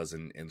half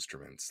dozen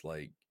instruments.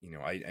 Like, you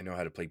know, I know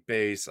how to play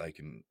bass, I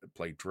can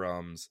play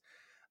drums.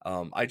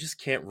 I just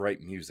can't write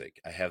music.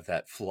 I have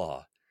that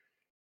flaw.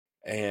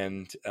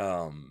 And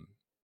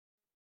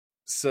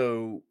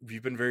so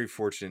we've been very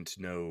fortunate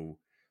to know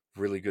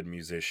really good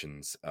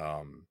musicians.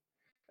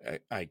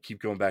 I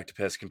keep going back to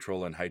Pest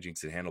Control and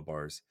Hijinks and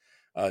Handlebars.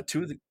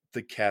 Two of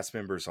the cast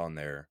members on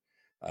there,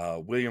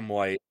 William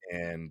White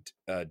and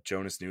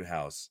Jonas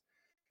Newhouse,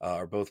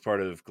 are both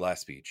part of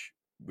Glass Beach,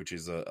 which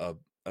is a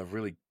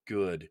really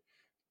good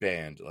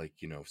band. Like,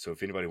 you know, so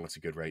if anybody wants a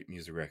good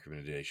music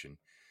recommendation,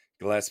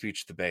 Glass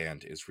Beach, the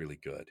band, is really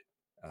good.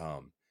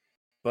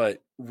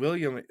 But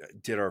William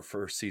did our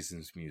first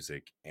season's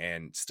music,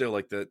 and still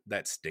like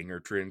that stinger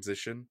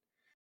transition,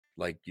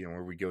 like, you know,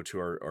 where we go to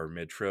our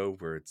midtro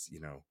where it's, you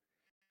know,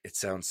 it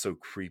sounds so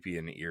creepy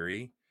and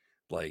eerie,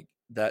 like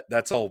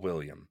that's all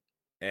William.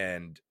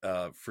 And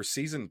for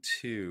season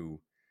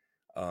 2,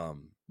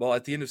 well,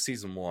 at the end of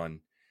season 1,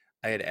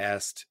 I had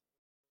asked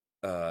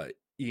uh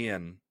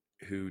Ian,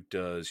 who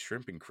does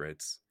Shrimp and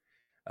Crits,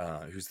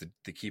 who's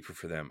the keeper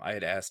for them. I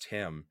had asked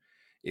him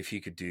if he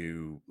could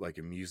do like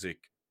a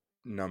music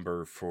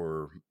number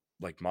for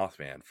like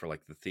Mothman for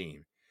like the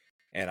theme,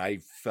 and I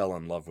fell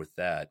in love with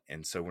that.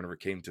 And so whenever it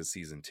came to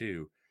season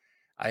 2,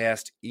 I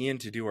asked Ian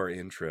to do our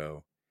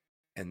intro,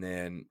 and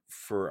then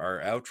for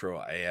our outro,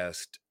 I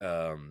asked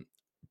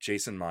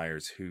Jason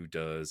Myers, who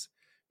does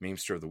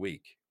Memester of the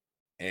Week.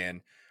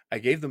 And I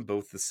gave them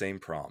both the same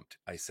prompt.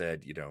 I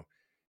said, you know,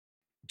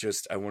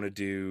 just I want to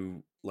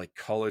do like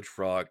college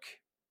rock,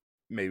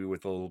 maybe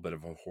with a little bit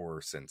of a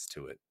horror sense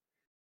to it.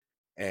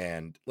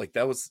 And like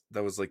that was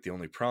like the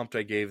only prompt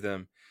I gave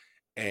them.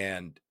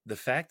 And the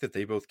fact that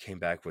they both came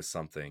back with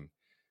something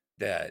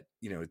that,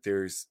 you know,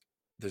 there's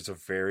a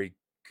very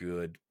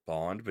good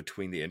bond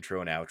between the intro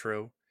and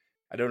outro.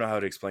 I don't know how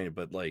to explain it,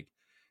 but like,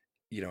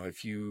 you know,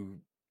 if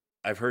you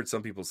I've heard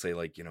some people say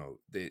like, you know,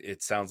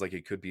 it sounds like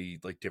it could be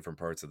like different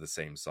parts of the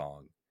same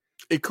song.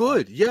 It Um,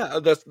 could, yeah.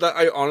 That.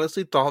 I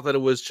honestly thought that it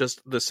was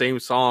just the same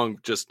song,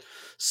 just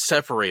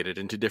separated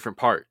into different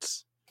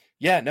parts.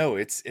 yeah, no,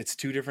 it's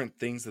two different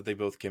things that they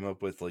both came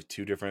up with, like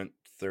two different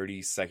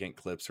 30-second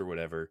clips or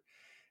whatever.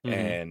 Mm-hmm.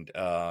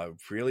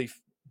 And really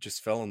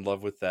just fell in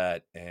love with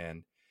that.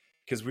 And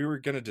because we were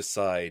going to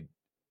decide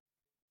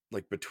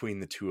like between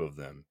the two of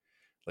them,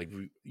 like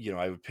we, you know,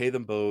 I would pay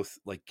them both,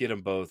 like get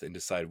them both and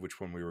decide which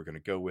one we were going to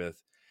go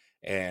with.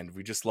 And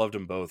we just loved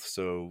them both,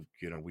 so,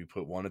 you know, we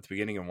put one at the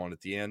beginning and one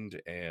at the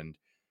end. And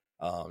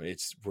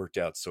it's worked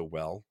out so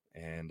well.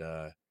 And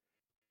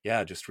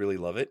yeah, just really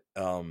love it.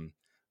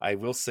 I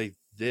will say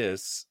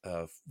this,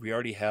 we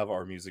already have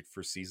our music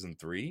for season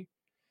 3.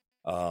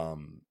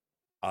 um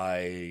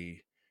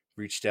I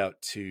reached out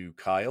to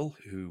Kyle,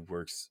 who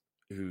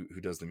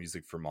does the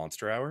music for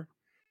Monster Hour.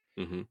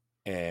 Mm-hmm.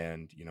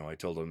 And, you know, I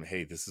told him,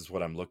 hey, this is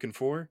what I'm looking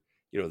for,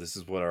 you know, this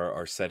is what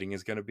our setting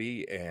is going to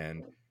be.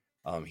 And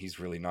he's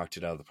really knocked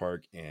it out of the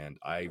park, and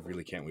I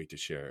really can't wait to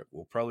share it.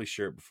 We'll probably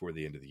share it before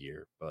the end of the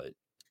year, but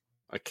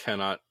I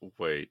cannot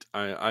wait.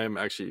 I am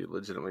actually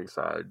legitimately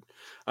excited.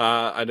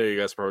 I know you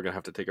guys are probably gonna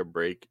have to take a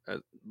break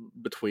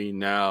between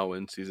now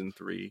and season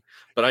 3,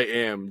 but I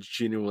am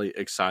genuinely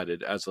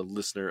excited as a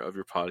listener of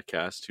your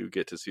podcast to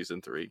get to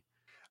season 3.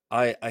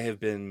 I have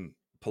been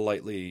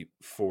politely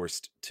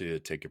forced to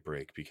take a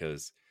break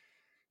because,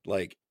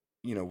 like,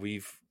 you know,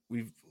 we've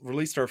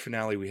released our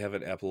finale, we have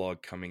an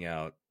epilogue coming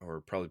out,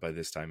 or probably by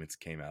this time it's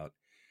came out,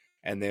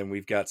 and then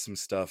we've got some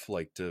stuff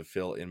like to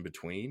fill in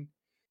between.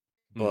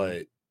 Mm-hmm.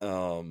 But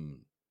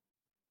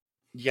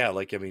yeah,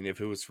 like, I mean, if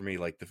it was for me,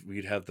 like,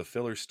 we'd have the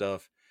filler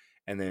stuff,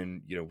 and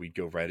then, you know, we'd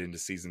go right into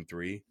season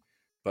 3.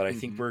 But I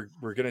think Mm-hmm.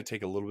 we're gonna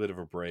take a little bit of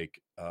a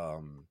break,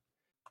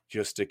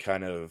 just to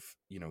kind of,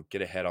 you know,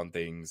 get ahead on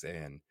things.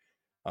 And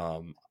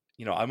um,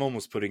 you know, I'm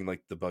almost putting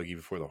like the buggy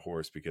before the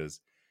horse, because,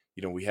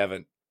 we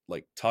haven't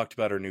like talked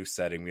about our new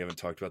setting. We haven't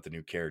talked about the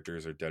new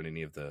characters or done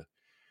any of the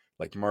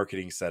like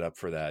marketing setup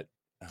for that.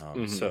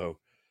 Mhm. So,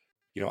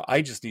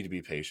 I just need to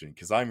be patient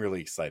because I'm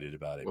really excited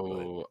about it. But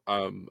Oh,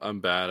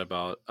 I'm bad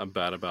about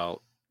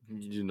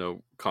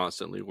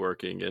constantly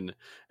working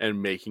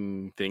and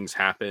making things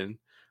happen.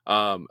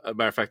 A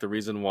matter of fact, the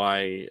reason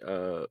why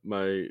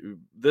my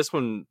this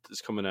one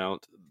is coming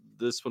out,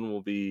 this one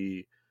will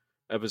be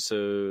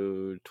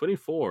episode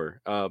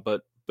 24.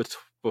 But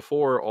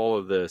before all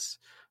of this,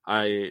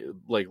 I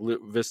like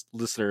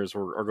listeners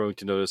are going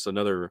to notice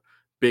another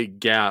big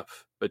gap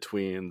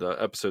between the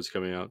episodes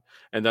coming out,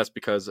 and that's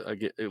because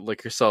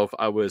like yourself,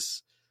 I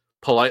was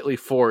politely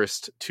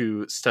forced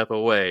to step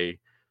away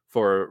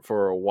for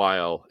a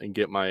while and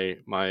get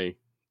my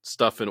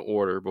stuff in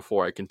order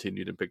before I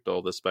continued and picked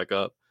all this back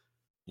up.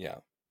 yeah,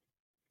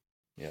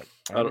 yeah,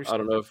 I I don't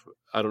understand.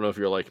 know if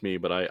you're like me,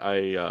 but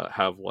I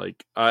have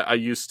like I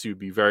used to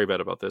be very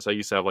bad about this. I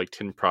used to have like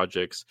 10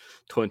 projects,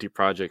 20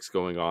 projects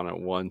going on at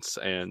once,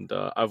 and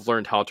I've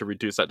learned how to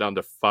reduce that down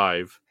to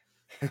 5.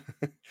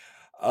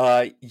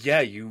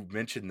 Yeah, you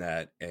mentioned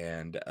that,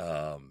 and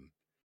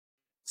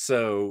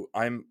so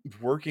I'm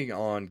working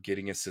on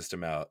getting a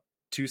system out,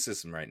 2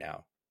 systems right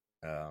now,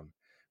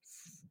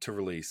 to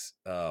release.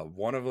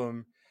 One of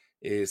them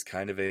is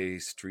kind of a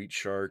Street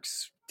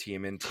Sharks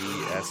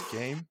TMNT-esque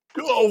game.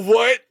 Oh,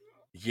 what?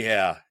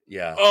 Yeah,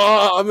 yeah.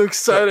 Oh, I'm So,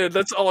 excited.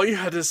 That's all you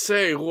had to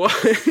say. What?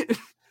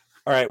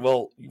 all right.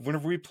 Well,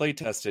 whenever we play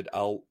test it,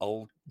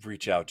 I'll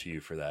reach out to you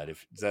for that.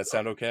 Does that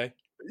sound okay?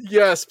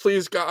 Yes,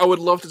 please, God. I would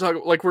love to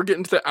talk. Like, we're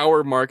getting to the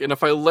hour mark, and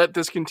if I let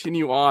this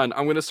continue on,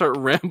 I'm going to start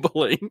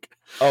rambling.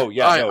 Oh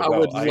yeah, I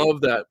would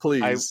love that,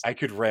 please. I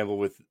could ramble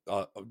with.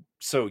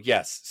 So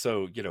yes,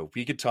 so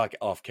we could talk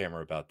off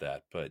camera about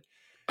that, but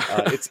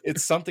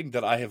it's something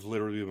that I have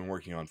literally been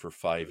working on for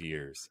 5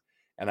 years,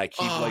 and I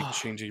keep like Ah,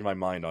 changing my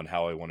mind on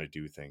how I want to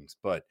do things,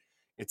 but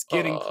it's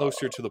getting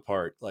closer to the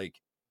part. Like,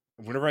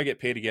 whenever I get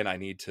paid again, I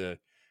need to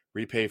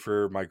repay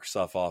for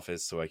Microsoft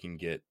Office so I can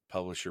get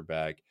publisher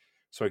back,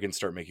 so I can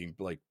start making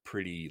like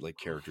pretty like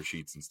character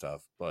sheets and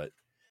stuff. But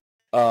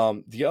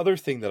the other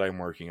thing that I'm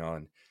working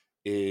on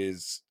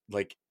is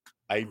like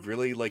I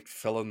really like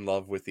fell in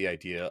love with the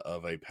idea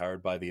of a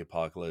Powered by the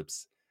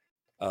Apocalypse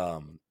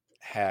um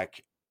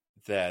hack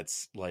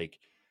that's like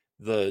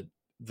the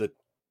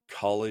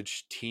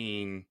college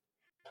teen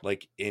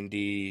like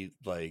indie,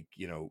 like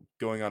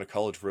going on a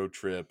college road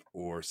trip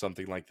or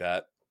something like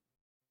that.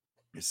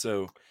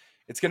 So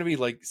it's going to be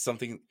like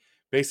something,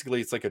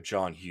 basically it's like a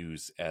John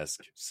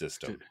Hughes-esque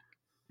system.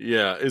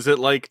 yeah. Is it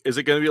going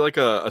to be like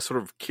a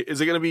sort of?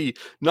 Is it going to be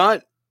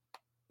not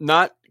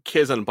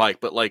kids on bike,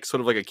 but like sort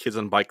of like a kids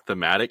on bike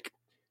thematic?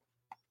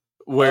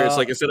 Where it's uh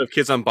like instead of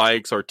kids on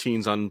bikes or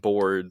teens on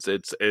boards,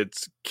 it's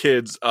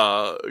kids,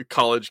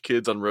 college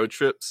kids on road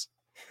trips.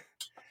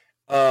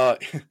 uh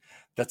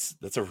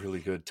that's a really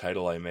good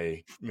title I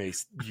may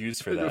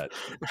use for that.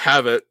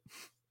 Have it.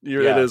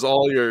 It Yeah. is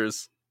all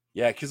yours.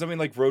 Yeah, because I mean,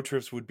 like, road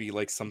trips would be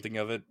like something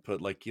of it, but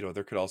like,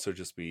 there could also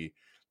just be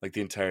like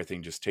the entire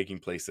thing just taking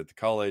place at the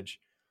college,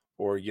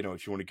 or if you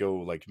want to go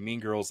like Mean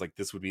Girls, like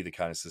this would be the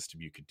kind of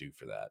system you could do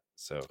for that.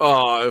 So,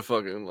 Oh, I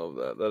fucking love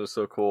that. That is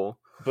so cool.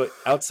 but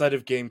outside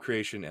of game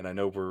creation, and I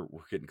know we're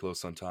getting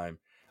close on time,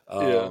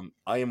 Yeah.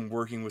 I am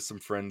working with some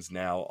friends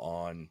now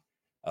on.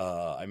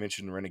 I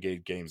mentioned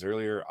Renegade Games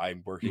earlier.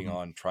 I'm working Mhm.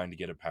 on trying to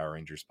get a Power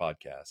Rangers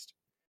podcast.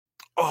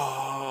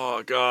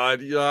 Oh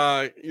God,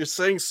 yeah, you're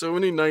saying so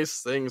many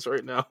nice things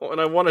right now,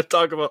 and I want to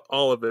talk about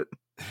all of it.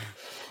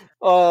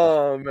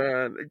 Oh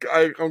man,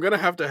 I'm gonna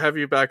have to have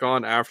you back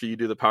on after you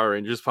do the Power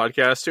Rangers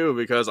podcast too,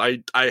 because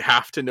I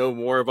have to know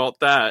more about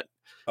that.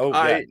 Oh yeah,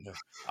 I no.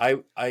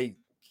 I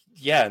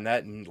yeah,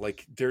 and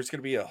like there's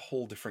gonna be a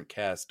whole different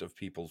cast of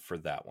people for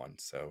that one.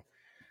 So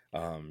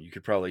you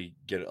could probably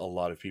get a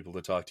lot of people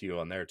to talk to you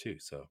on there too.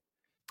 So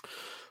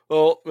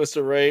Well,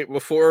 Mr. Ray,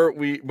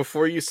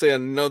 before you say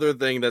another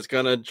thing that's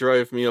gonna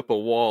drive me up a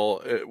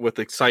wall with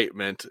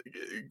excitement,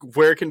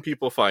 where can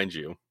people find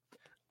you?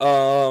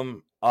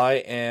 I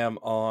am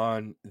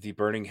on the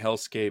burning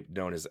hellscape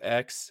known as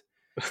X.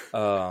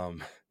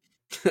 Um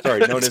sorry,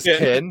 known as 10.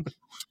 10.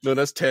 Known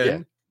as Yeah.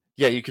 10.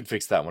 Yeah, you can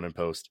fix that one in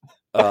post.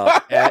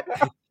 At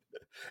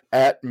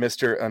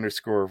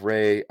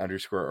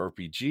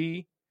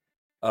Mr_Ray_RPG.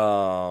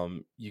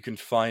 You can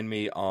find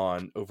me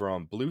over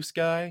on Blue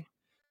Sky.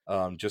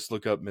 Just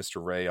look up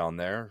Mr. Ray on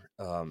there.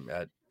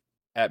 At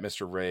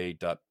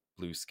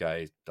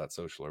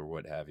mrray.bluesky.social or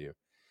what have you.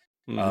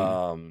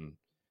 Mm-hmm.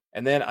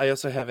 And then I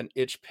also have an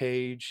itch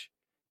page.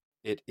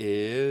 It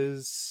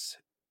is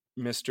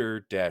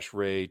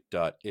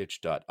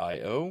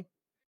mr-ray.itch.io.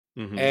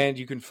 Mm-hmm. And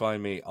you can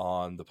find me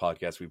on the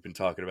podcast we've been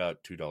talking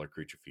about, $2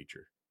 Creature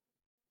Feature.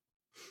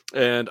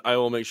 And I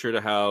will make sure to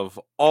have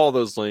all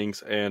those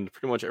links and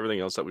pretty much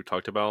everything else that we've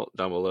talked about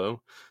down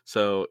below.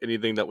 So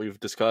anything that we've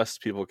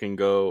discussed, people can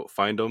go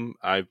find them.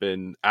 I've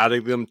been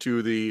adding them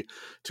to the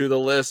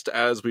list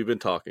as we've been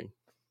talking.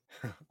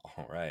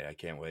 All right, I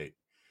can't wait.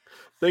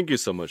 Thank you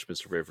so much,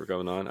 Mr. Ray, for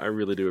coming on. I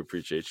really do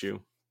appreciate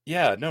you.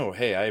 Yeah, no,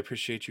 hey, I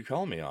appreciate you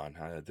calling me on.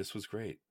 This was great.